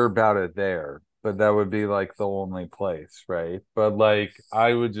share about it there. But that would be like the only place, right? But like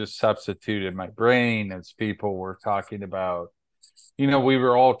I would just substitute in my brain as people were talking about, you know, we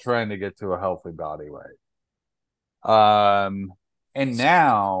were all trying to get to a healthy body weight. And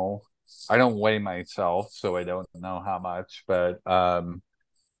now I don't weigh myself, so I don't know how much, but I'm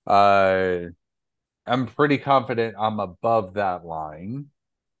pretty confident I'm above that line.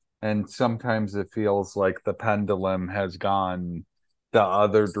 And sometimes it feels like the pendulum has gone the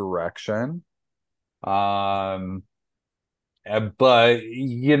other direction. Um, but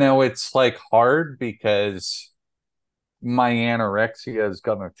you know, it's like hard because my anorexia is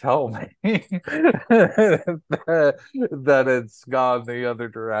going to tell me that it's gone the other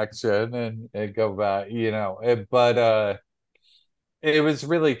direction and go back, you know. But it was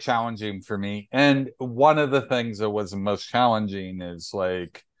really challenging for me. And one of the things that was most challenging is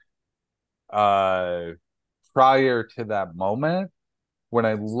like uh prior to that moment, when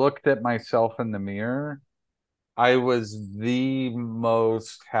I looked at myself in the mirror, I was the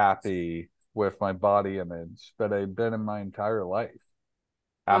most happy with my body image that I've been in my entire life.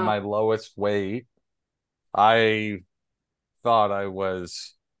 At my lowest weight, I thought I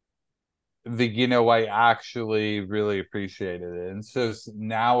was you know, I actually really appreciated it. And so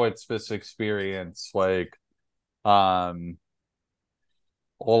now it's this experience like, um,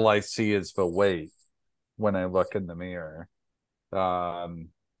 all I see is the weight when I look in the mirror. But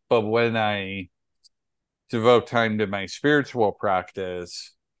when I devote time to my spiritual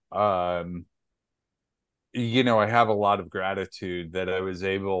practice, um, you know, I have a lot of gratitude that I was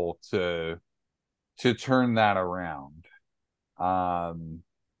able to turn that around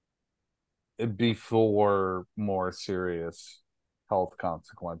before more serious health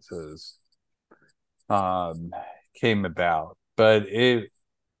consequences came about. But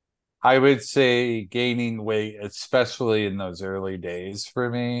I would say gaining weight, especially in those early days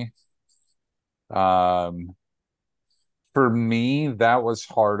um, for me, that was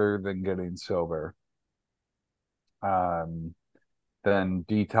harder than getting sober, um, than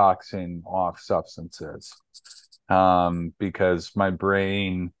detoxing off substances, because my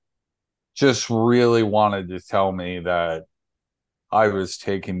brain just really wanted to tell me that I was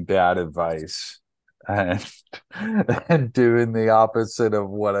taking bad advice and, and doing the opposite of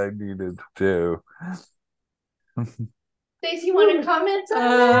what I needed to do. Stacy, you want to comment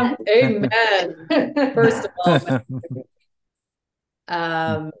on that? Amen. First of all,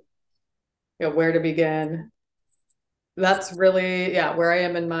 you know, where to begin? That's really, yeah, where I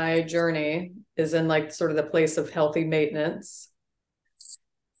am in my journey is in like sort of the place of healthy maintenance.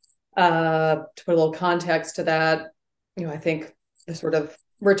 To put a little context to that, you know, I think the sort of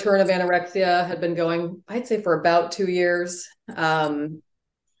return of anorexia had been going, I'd say, for about 2 years.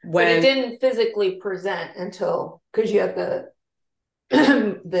 But it didn't physically present until, because you have the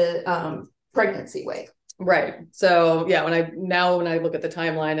pregnancy weight. Right. So yeah, when I look at the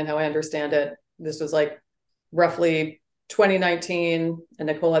timeline and how I understand it, this was like roughly 2019, and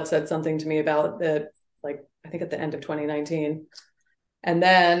Nicole had said something to me about it, like I think at the end of 2019. And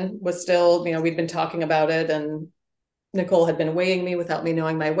then was still, you know, we'd been talking about it, and Nicole had been weighing me without me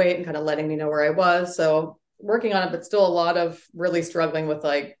knowing my weight and kind of letting me know where I was. So working on it, but still a lot of really struggling with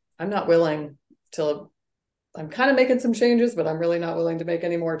like, I'm not willing to, I'm kind of making some changes, but I'm really not willing to make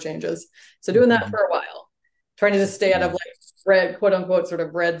any more changes. So doing that for a while, trying to just stay out of like red, quote unquote, sort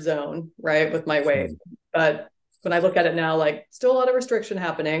of red zone, right, with my weight. But when I look at it now, like still a lot of restriction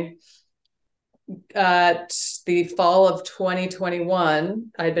happening. At the fall of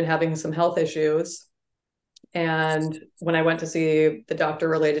 2021, I'd been having some health issues. And when I went to see the doctor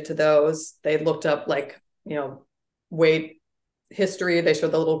related to those, they looked up like, you know, weight history. They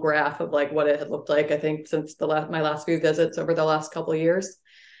showed the little graph of like what it had looked like, I think, since my last few visits over the last couple of years.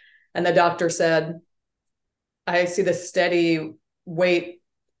 And the doctor said, I see the steady weight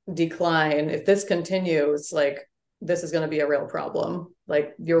decline, if this continues, like this is going to be a real problem.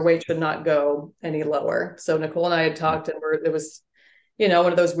 Like your weight should not go any lower. So Nicole and I had talked, and it was,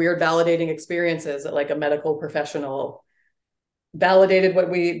 one of those weird validating experiences that like a medical professional validated what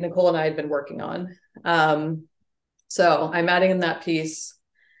Nicole and I had been working on. So I'm adding in that piece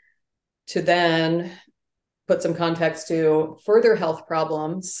to then put some context to further health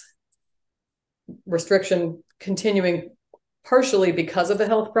problems, restriction continuing partially because of the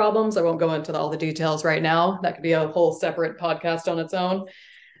health problems. I won't go into all the details right now. That could be a whole separate podcast on its own.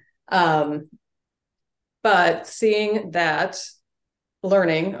 But seeing that,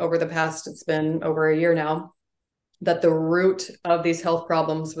 learning over the past, it's been over a year now, that the root of these health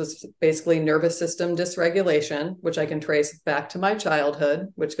problems was basically nervous system dysregulation, which I can trace back to my childhood,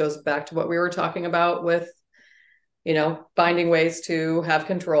 which goes back to what we were talking about with, finding ways to have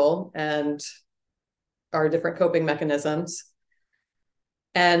control and our different coping mechanisms.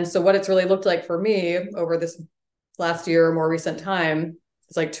 And so what it's really looked like for me over this last year or more recent time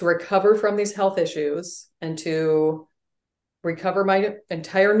is like to recover from these health issues and to recover my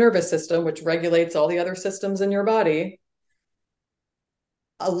entire nervous system, which regulates all the other systems in your body.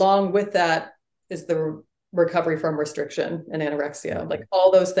 Along with that is the recovery from restriction and anorexia. Like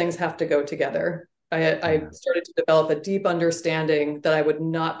all those things have to go together. I started to develop a deep understanding that I would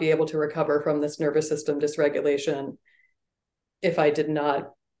not be able to recover from this nervous system dysregulation if I did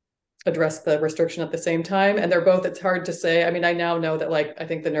not address the restriction at the same time. And they're both, it's hard to say. I mean, I now know that like, I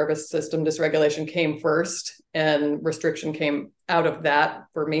think the nervous system dysregulation came first and restriction came out of that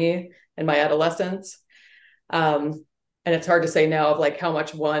for me in my adolescence. And it's hard to say now of like how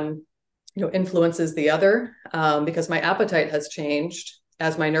much one, influences the other, because my appetite has changed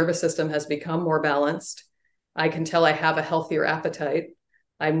as my nervous system has become more balanced. I can tell I have a healthier appetite.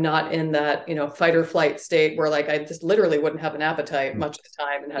 I'm not in that, fight or flight state where like I just literally wouldn't have an appetite much of the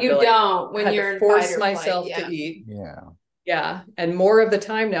time and have you to like, don't when you're force myself to eat. Yeah. And more of the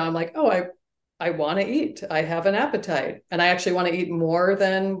time now I'm like, oh, I want to eat. I have an appetite and I actually want to eat more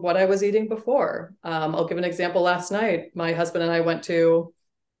than what I was eating before. I'll give an example. Last night, my husband and I went to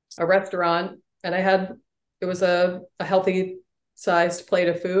a restaurant and it was a healthy sized plate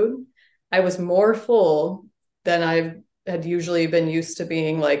of food. I was more full than I had usually been used to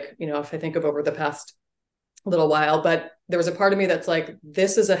being, like, if I think of over the past little while, but there was a part of me that's like,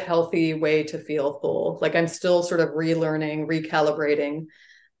 this is a healthy way to feel full. Like I'm still sort of relearning, recalibrating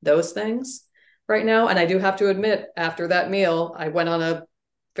those things right now. And I do have to admit, after that meal, I went on a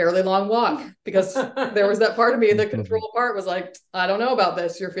fairly long walk because there was that part of me, the control part was like, I don't know about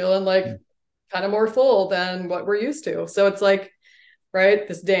this. You're feeling like kind of more full than what we're used to. So it's like, right,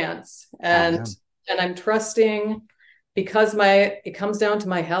 this dance. And I'm trusting, because it comes down to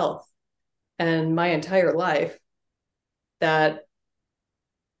my health and my entire life, that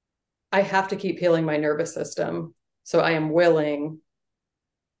I have to keep healing my nervous system. So I am willing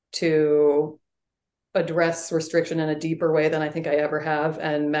to address restriction in a deeper way than I think I ever have.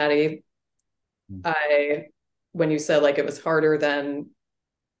 And Mattie, when you said like it was harder than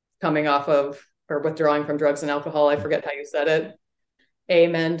coming off of or withdrawing from drugs and alcohol, I forget how you said it.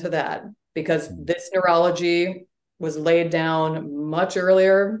 Amen to that, because this neurology was laid down much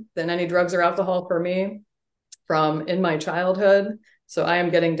earlier than any drugs or alcohol for me from in my childhood. So I am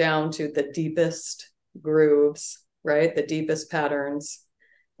getting down to the deepest grooves, right? The deepest patterns.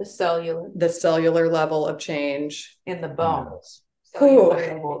 The cellular level of change. In the bones.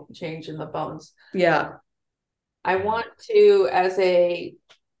 Cellular level change in the bones. Yeah. I want to, as a,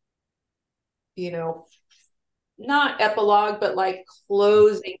 not epilogue, but like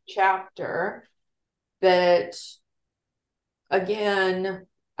closing chapter, that again,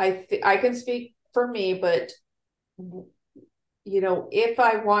 I can speak for me, but if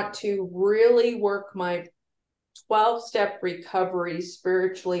I want to really work my 12-step recovery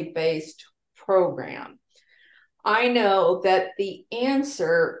spiritually based program, I know that the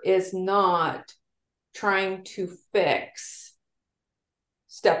answer is not trying to fix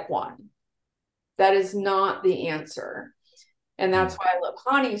step one. That is not the answer. And that's why I love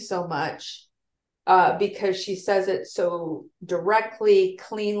Hani so much, because she says it so directly,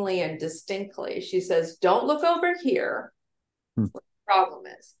 cleanly, and distinctly. She says, don't look over here. What the problem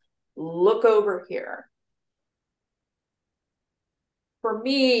is, look over here. For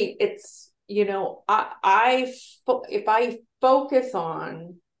me, it's, if I focus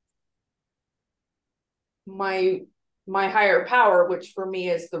on my higher power, which for me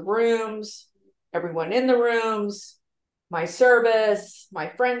is the rooms, everyone in the rooms, my service, my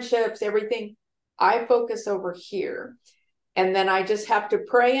friendships, everything, I focus over here. And then I just have to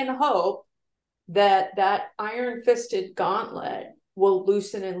pray and hope that iron-fisted gauntlet will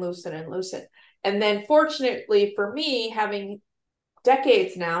loosen and loosen and loosen. And then fortunately for me, having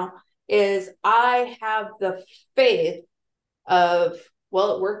decades now, is I have the faith of,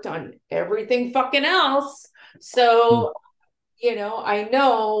 well, it worked on everything fucking else. So, I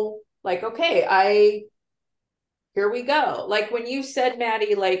know, like, okay, here we go. Like when you said,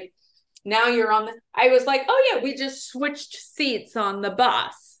 Mattie, like, now you're on I was like, oh yeah, we just switched seats on the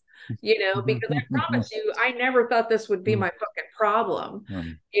bus, because I promise you, I never thought this would be my fucking problem,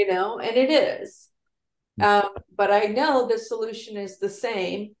 and it is. But I know the solution is the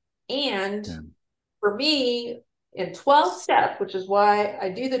same. And for me, in 12 step, which is why I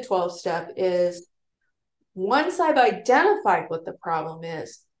do the 12 step, is once I've identified what the problem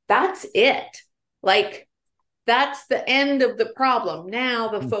is, that's it. Like, that's the end of the problem. Now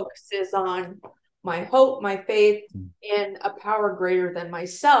the focus is on my hope, my faith in a power greater than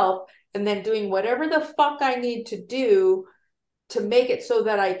myself, and then doing whatever the fuck I need to do to make it so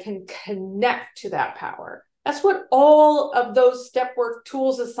that I can connect to that power. That's what all of those step work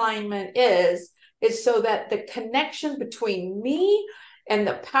tools assignment is so that the connection between me and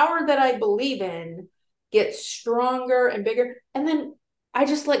the power that I believe in gets stronger and bigger. And then I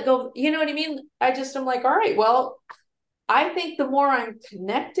just let go. You know what I mean? I'm like, all right, well, I think the more I'm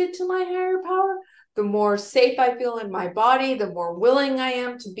connected to my higher power, the more safe I feel in my body, the more willing I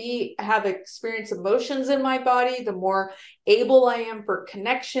am to have experience emotions in my body, the more able I am for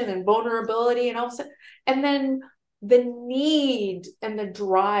connection and vulnerability and all of a sudden, and then the need and the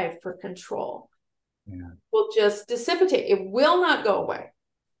drive for control will just dissipate. It will not go away.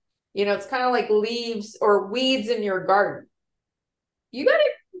 It's kind of like leaves or weeds in your garden. You got to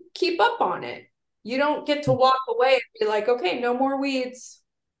keep up on it. You don't get to walk away and be like, okay, no more weeds.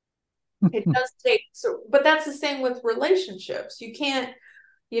 It does take but that's the same with relationships. You can't,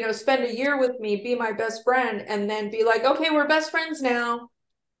 spend a year with me, be my best friend, and then be like, okay, we're best friends now,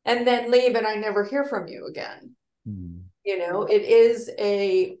 and then leave and I never hear from you again. It is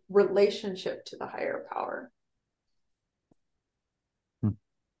a relationship to the higher power.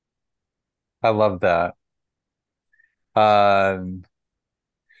 I love that. And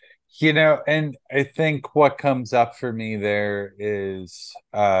I think what comes up for me there is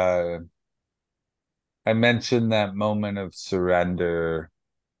I mentioned that moment of surrender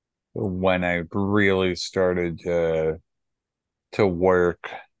when I really started to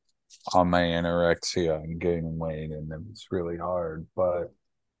work on my anorexia and gaining weight, and it was really hard. But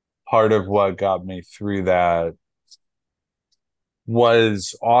part of what got me through that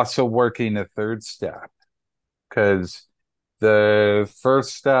was also working a third step, because the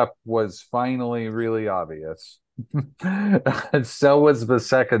first step was finally really obvious. So was the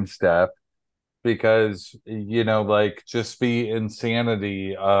second step, because like just the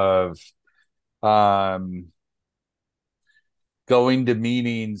insanity of going to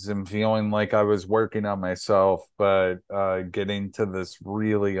meetings and feeling like I was working on myself, but getting to this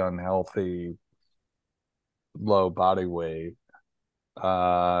really unhealthy low body weight.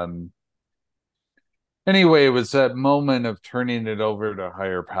 Anyway, it was that moment of turning it over to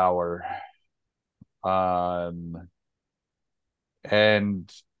higher power.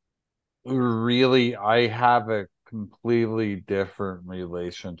 And really, I have a completely different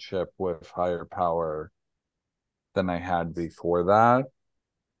relationship with higher power than I had before that.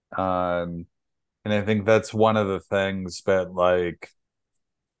 And I think that's one of the things that, like,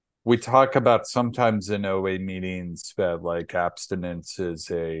 we talk about sometimes in OA meetings, that like abstinence is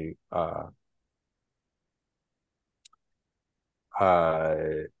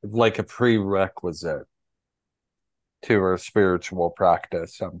like a prerequisite to our spiritual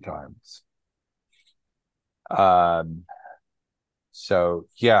practice sometimes. So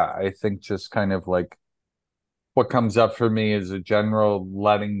yeah, I think just kind of like what comes up for me is a general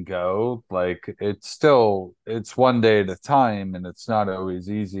letting go. Like it's one day at a time, and it's not always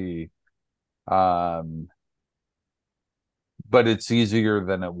easy. But it's easier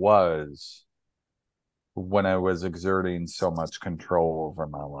than it was when I was exerting so much control over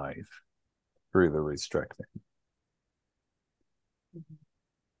my life through the restricting.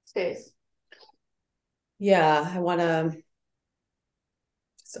 Stace. Yeah, I want to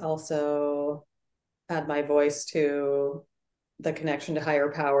also add my voice to the connection to higher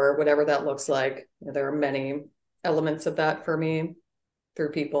power, whatever that looks like. There are many elements of that for me,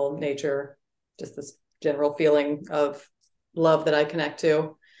 through people, nature, just this general feeling of love that I connect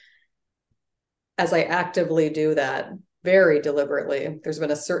to. As I actively do that, very deliberately, there's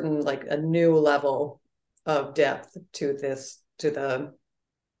been a certain, like, a new level of depth to the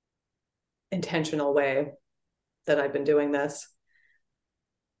intentional way that I've been doing this.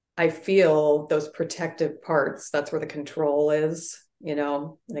 I feel those protective parts. That's where the control is.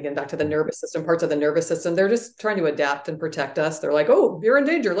 and again, back to the nervous system, parts of the nervous system, they're just trying to adapt and protect us. They're like, oh, you're in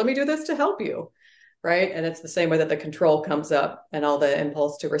danger. Let me do this to help you. Right. And it's the same way that the control comes up and all the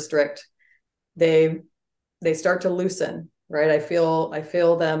impulse to restrict. They start to loosen. Right. I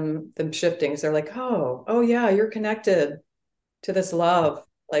feel them shifting. So they're like, oh yeah, you're connected to this love.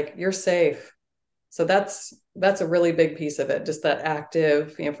 Like you're safe. So that's a really big piece of it. Just that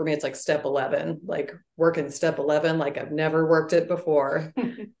active, for me, it's like step 11, like working step 11, like I've never worked it before.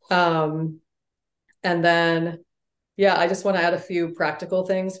 And then, yeah, I just want to add a few practical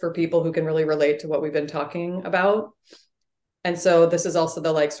things for people who can really relate to what we've been talking about. And so this is also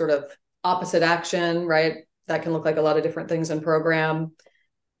the like sort of opposite action, right? That can look like a lot of different things in program.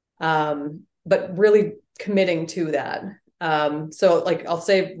 But really committing to that. So like I'll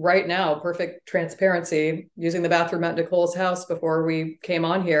say right now, perfect transparency, using the bathroom at Nicole's house before we came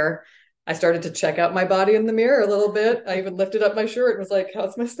on here, I started to check out my body in the mirror a little bit. I even lifted up my shirt and was like,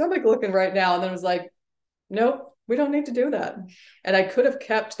 how's my stomach looking right now? And then it was like, nope, we don't need to do that. And I could have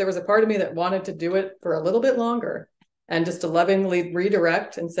there was a part of me that wanted to do it for a little bit longer and just to lovingly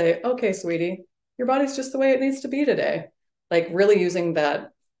redirect and say, okay, sweetie, your body's just the way it needs to be today. Like really using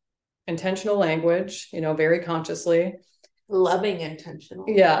that intentional language, very consciously. Loving intentional.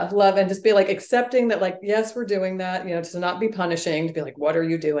 Yeah, love, and just be like accepting that, like, yes, we're doing that, to not be punishing, to be like, what are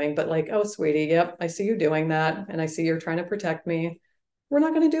you doing? But like, oh, sweetie, yep, I see you doing that. And I see you're trying to protect me. We're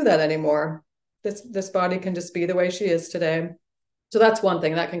not going to do that anymore. This body can just be the way she is today. So that's one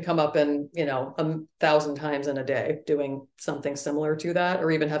thing that can come up in, 1,000 times in a day, doing something similar to that,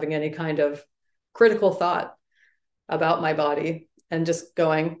 or even having any kind of critical thought about my body and just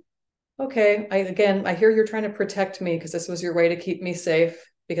going, okay, I hear you're trying to protect me because this was your way to keep me safe.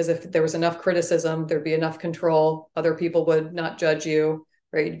 Because if there was enough criticism, there'd be enough control. Other people would not judge you,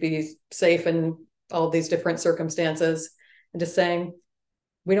 right? You'd be safe in all these different circumstances. And just saying,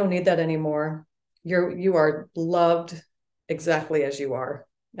 we don't need that anymore. You are loved exactly as you are.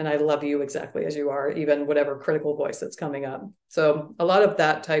 And I love you exactly as you are, even whatever critical voice that's coming up. So a lot of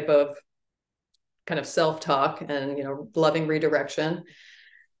that type of kind of self-talk and, loving redirection.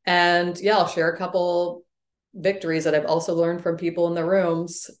 And yeah, I'll share a couple victories that I've also learned from people in the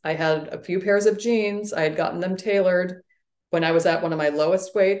rooms. I had a few pairs of jeans. I had gotten them tailored when I was at one of my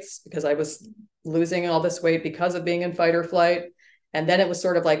lowest weights because I was losing all this weight because of being in fight or flight. And then it was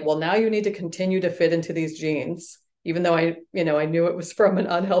sort of like, well, now you need to continue to fit into these jeans, even though I knew it was from an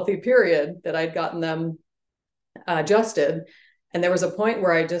unhealthy period that I'd gotten them adjusted. And there was a point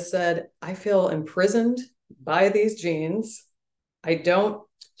where I just said, I feel imprisoned by these jeans. I don't.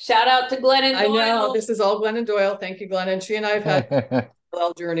 Shout out to Glennon Doyle. I know, this is all Glennon Doyle. Thank you, Glennon. She and I have had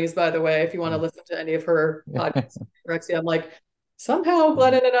parallel journeys, by the way, if you want to listen to any of her podcasts. I'm like, somehow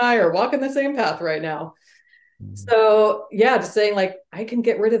Glennon and I are walking the same path right now. So yeah, just saying like, I can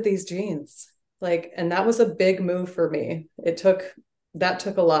get rid of these jeans. Like, and that was a big move for me. That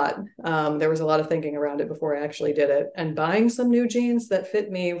took a lot. There was a lot of thinking around it before I actually did it, and buying some new jeans that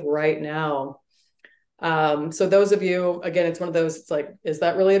fit me right now. So those of you, again, it's one of those, it's like, is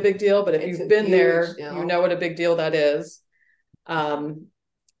that really a big deal? But if you've been there, you know what a big deal that is. And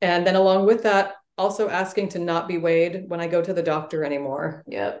then along with that, also asking to not be weighed when I go to the doctor anymore.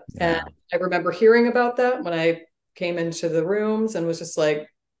 Yep. And I remember hearing about that when I came into the rooms and was just like,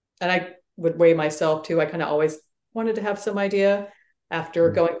 and I would weigh myself too. I kind of always wanted to have some idea after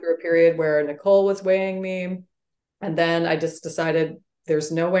going through a period where Nicole was weighing me. And then I just decided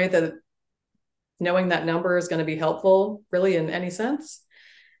there's no way that knowing that number is going to be helpful really in any sense.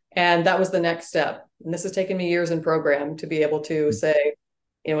 And that was the next step. And this has taken me years in program to be able to say,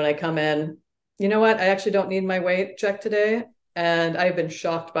 when I come in, you know what, I actually don't need my weight check today. And I've been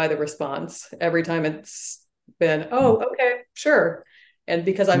shocked by the response every time. It's been, oh, okay, sure. And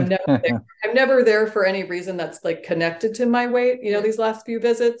because I'm never there for any reason that's like connected to my weight, these last few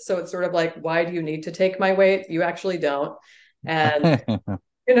visits. So it's sort of like, why do you need to take my weight? You actually don't. And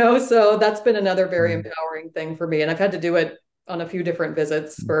so that's been another very empowering thing for me. And I've had to do it on a few different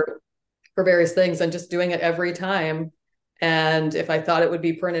visits for various things, and just doing it every time. And if I thought it would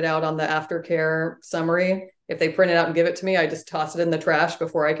be printed out on the aftercare summary, if they print it out and give it to me, I just toss it in the trash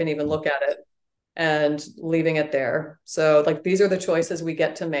before I can even look at it, and leaving it there. So like, these are the choices we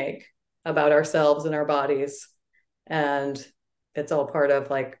get to make about ourselves and our bodies. And it's all part of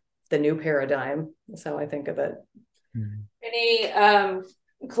like the new paradigm. That's how I think of it. Any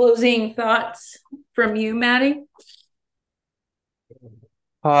closing thoughts from you, Mattie?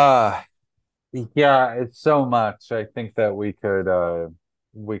 Yeah, it's so much. I think that we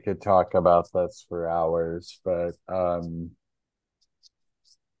could talk about this for hours, but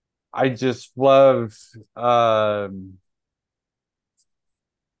I just love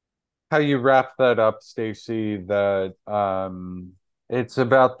how you wrap that up, Stacy, that it's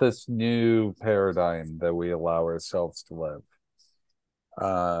about this new paradigm that we allow ourselves to live.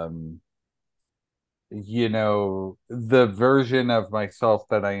 Um, the version of myself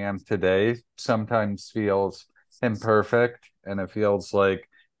that I am today sometimes feels imperfect, and it feels like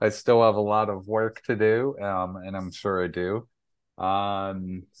I still have a lot of work to do, and I'm sure I do.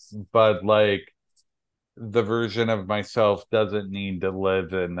 Um, but like the version of myself doesn't need to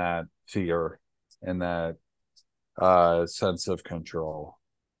live in that fear and that sense of control.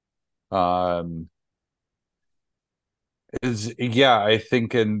 Um, is yeah, I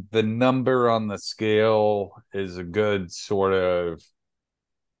think in the number on the scale is a good sort of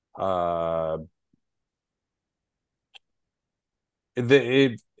uh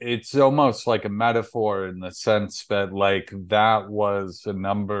it's almost like a metaphor in the sense that like that was a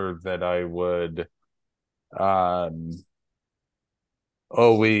number that I would um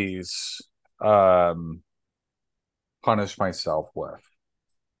always um punish myself with.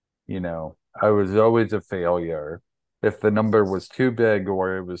 I was always a failure. If the number was too big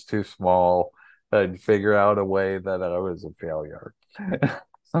or it was too small, I'd figure out a way that I was a failure.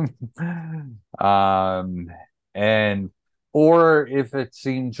 Um, and or if it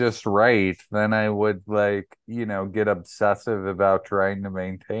seemed just right, then I would get obsessive about trying to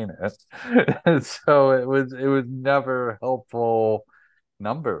maintain it. So it was never a helpful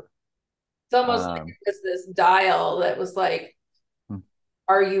number. It's almost like Um, it was this dial that was like,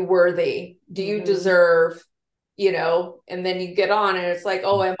 are you worthy? Do you deserve, and then you get on and it's like,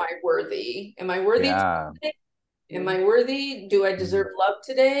 oh, am I worthy? Am I worthy yeah. today? Am I worthy? Do I deserve Mm. love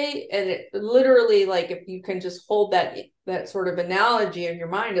today? And it literally, like, if you can just hold that sort of analogy in your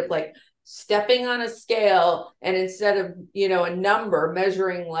mind of like stepping on a scale, and instead of a number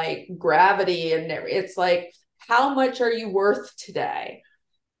measuring like gravity, and it's like, how much are you worth today?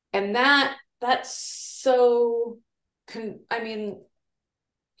 And that's so I mean,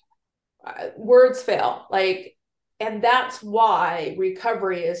 words fail, like, and that's why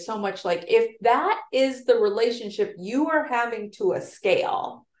recovery is so much like, if that is the relationship you are having to a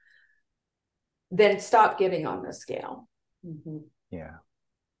scale, then stop getting on the scale. Yeah.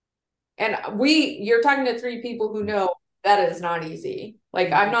 And you're talking to three people who know that is not easy.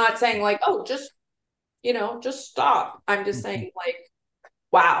 Like, I'm not saying like, oh, just stop. I'm just saying like,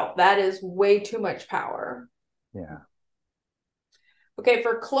 wow, that is way too much power. Yeah. Okay,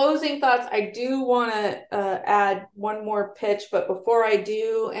 for closing thoughts, I do want to add one more pitch, but before I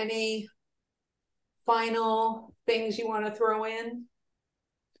do, any final things you want to throw in?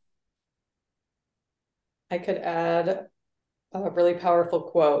 I could add a really powerful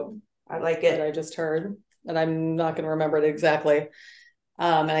quote. I like that it. I just heard, and I'm not going to remember it exactly.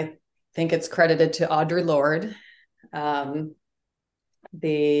 And I think it's credited to Audre Lorde,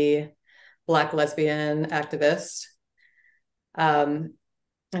 the Black lesbian activist.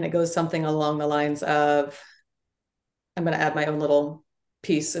 And it goes something along the lines of, I'm going to add my own little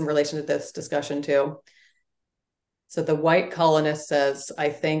piece in relation to this discussion too. So the white colonist says, I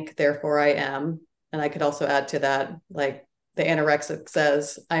think, therefore I am. And I could also add to that, like the anorexic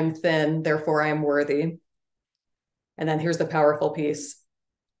says, I'm thin, therefore I am worthy. And then here's the powerful piece.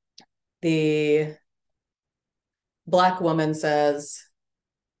 The Black woman says,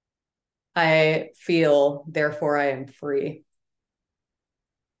 I feel, therefore I am free.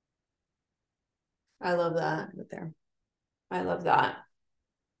 I love that. Right there. I love that.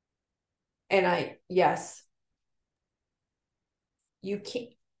 And yes,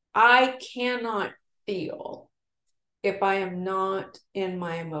 I cannot feel if I am not in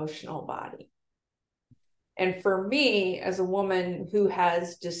my emotional body. And for me, as a woman who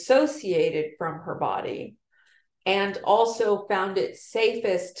has dissociated from her body and also found it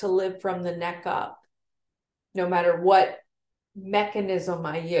safest to live from the neck up, no matter what mechanism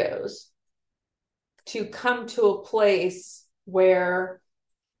I use, to come to a place where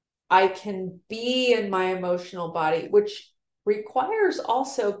I can be in my emotional body, which requires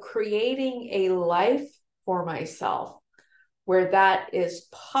also creating a life for myself where that is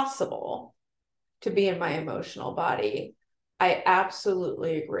possible, to be in my emotional body. I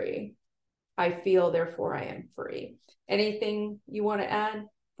absolutely agree. I feel, therefore I am free. Anything you want to add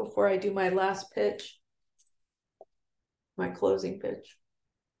before I do my last pitch? My closing pitch.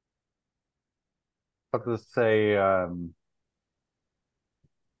 I have to say,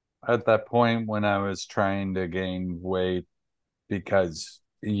 at that point when I was trying to gain weight because,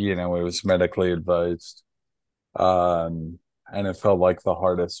 it was medically advised, and it felt like the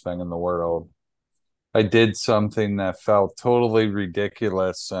hardest thing in the world. I did something that felt totally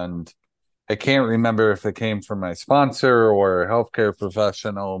ridiculous and I can't remember if it came from my sponsor or a healthcare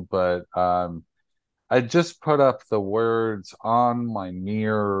professional, but I just put up the words on my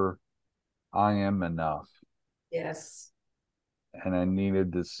mirror, I am enough. Yes. And I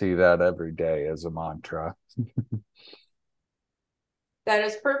needed to see that every day as a mantra. That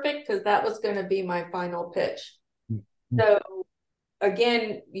is perfect, because that was going to be my final pitch. So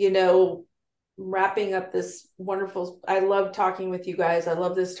again, wrapping up this wonderful, I love talking with you guys. I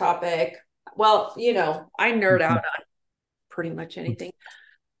love this topic. Well, I nerd out on pretty much anything.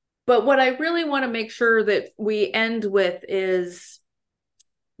 But what I really want to make sure that we end with is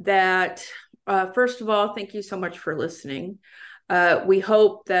that, first of all, thank you so much for listening. We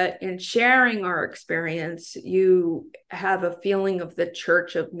hope that in sharing our experience, you have a feeling of the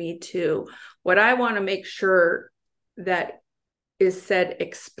church of Me Too. What I want to make sure that is said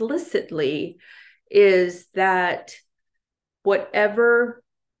explicitly is that whatever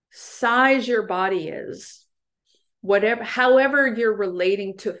size your body is, however you're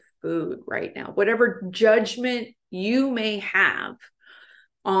relating to food right now, whatever judgment you may have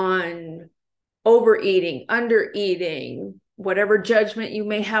on overeating, undereating, whatever judgment you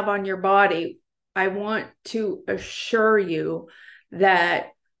may have on your body, I want to assure you that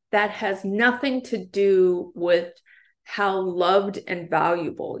that has nothing to do with how loved and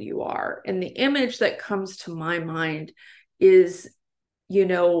valuable you are. And the image that comes to my mind is,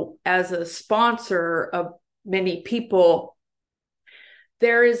 as a sponsor of many people,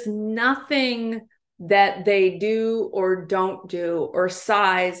 there is nothing that they do or don't do, or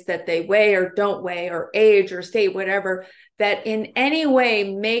size that they weigh or don't weigh, or age or state, whatever, that in any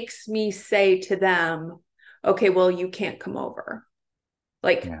way makes me say to them, okay, well, you can't come over.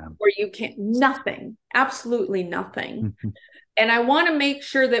 Or you can't, nothing, absolutely nothing. And I want to make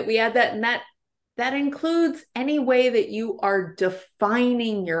sure that we add that, and that includes any way that you are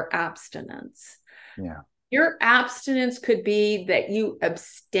defining your abstinence. Yeah. Your abstinence could be that you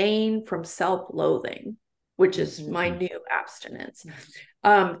abstain from self-loathing, which is my new abstinence,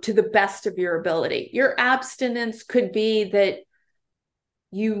 to the best of your ability. Your abstinence could be that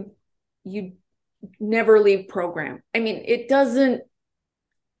you never leave program. I mean,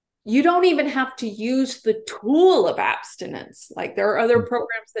 you don't even have to use the tool of abstinence. Like, there are other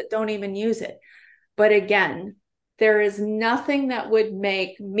programs that don't even use it. But again, there is nothing that would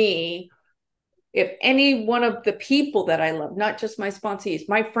make me, if any one of the people that I love, not just my sponsees,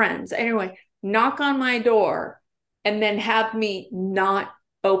 my friends, anyway, knock on my door and then have me not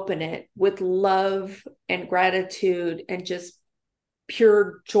open it with love and gratitude and just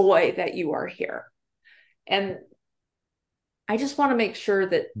pure joy that you are here. And I just want to make sure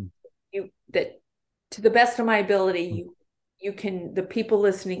that that to the best of my ability, the people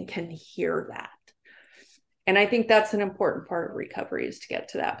listening can hear that. And I think that's an important part of recovery, is to get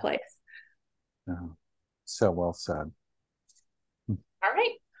to that place. Oh, so well said. All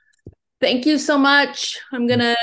right. Thank you so much. I'm going to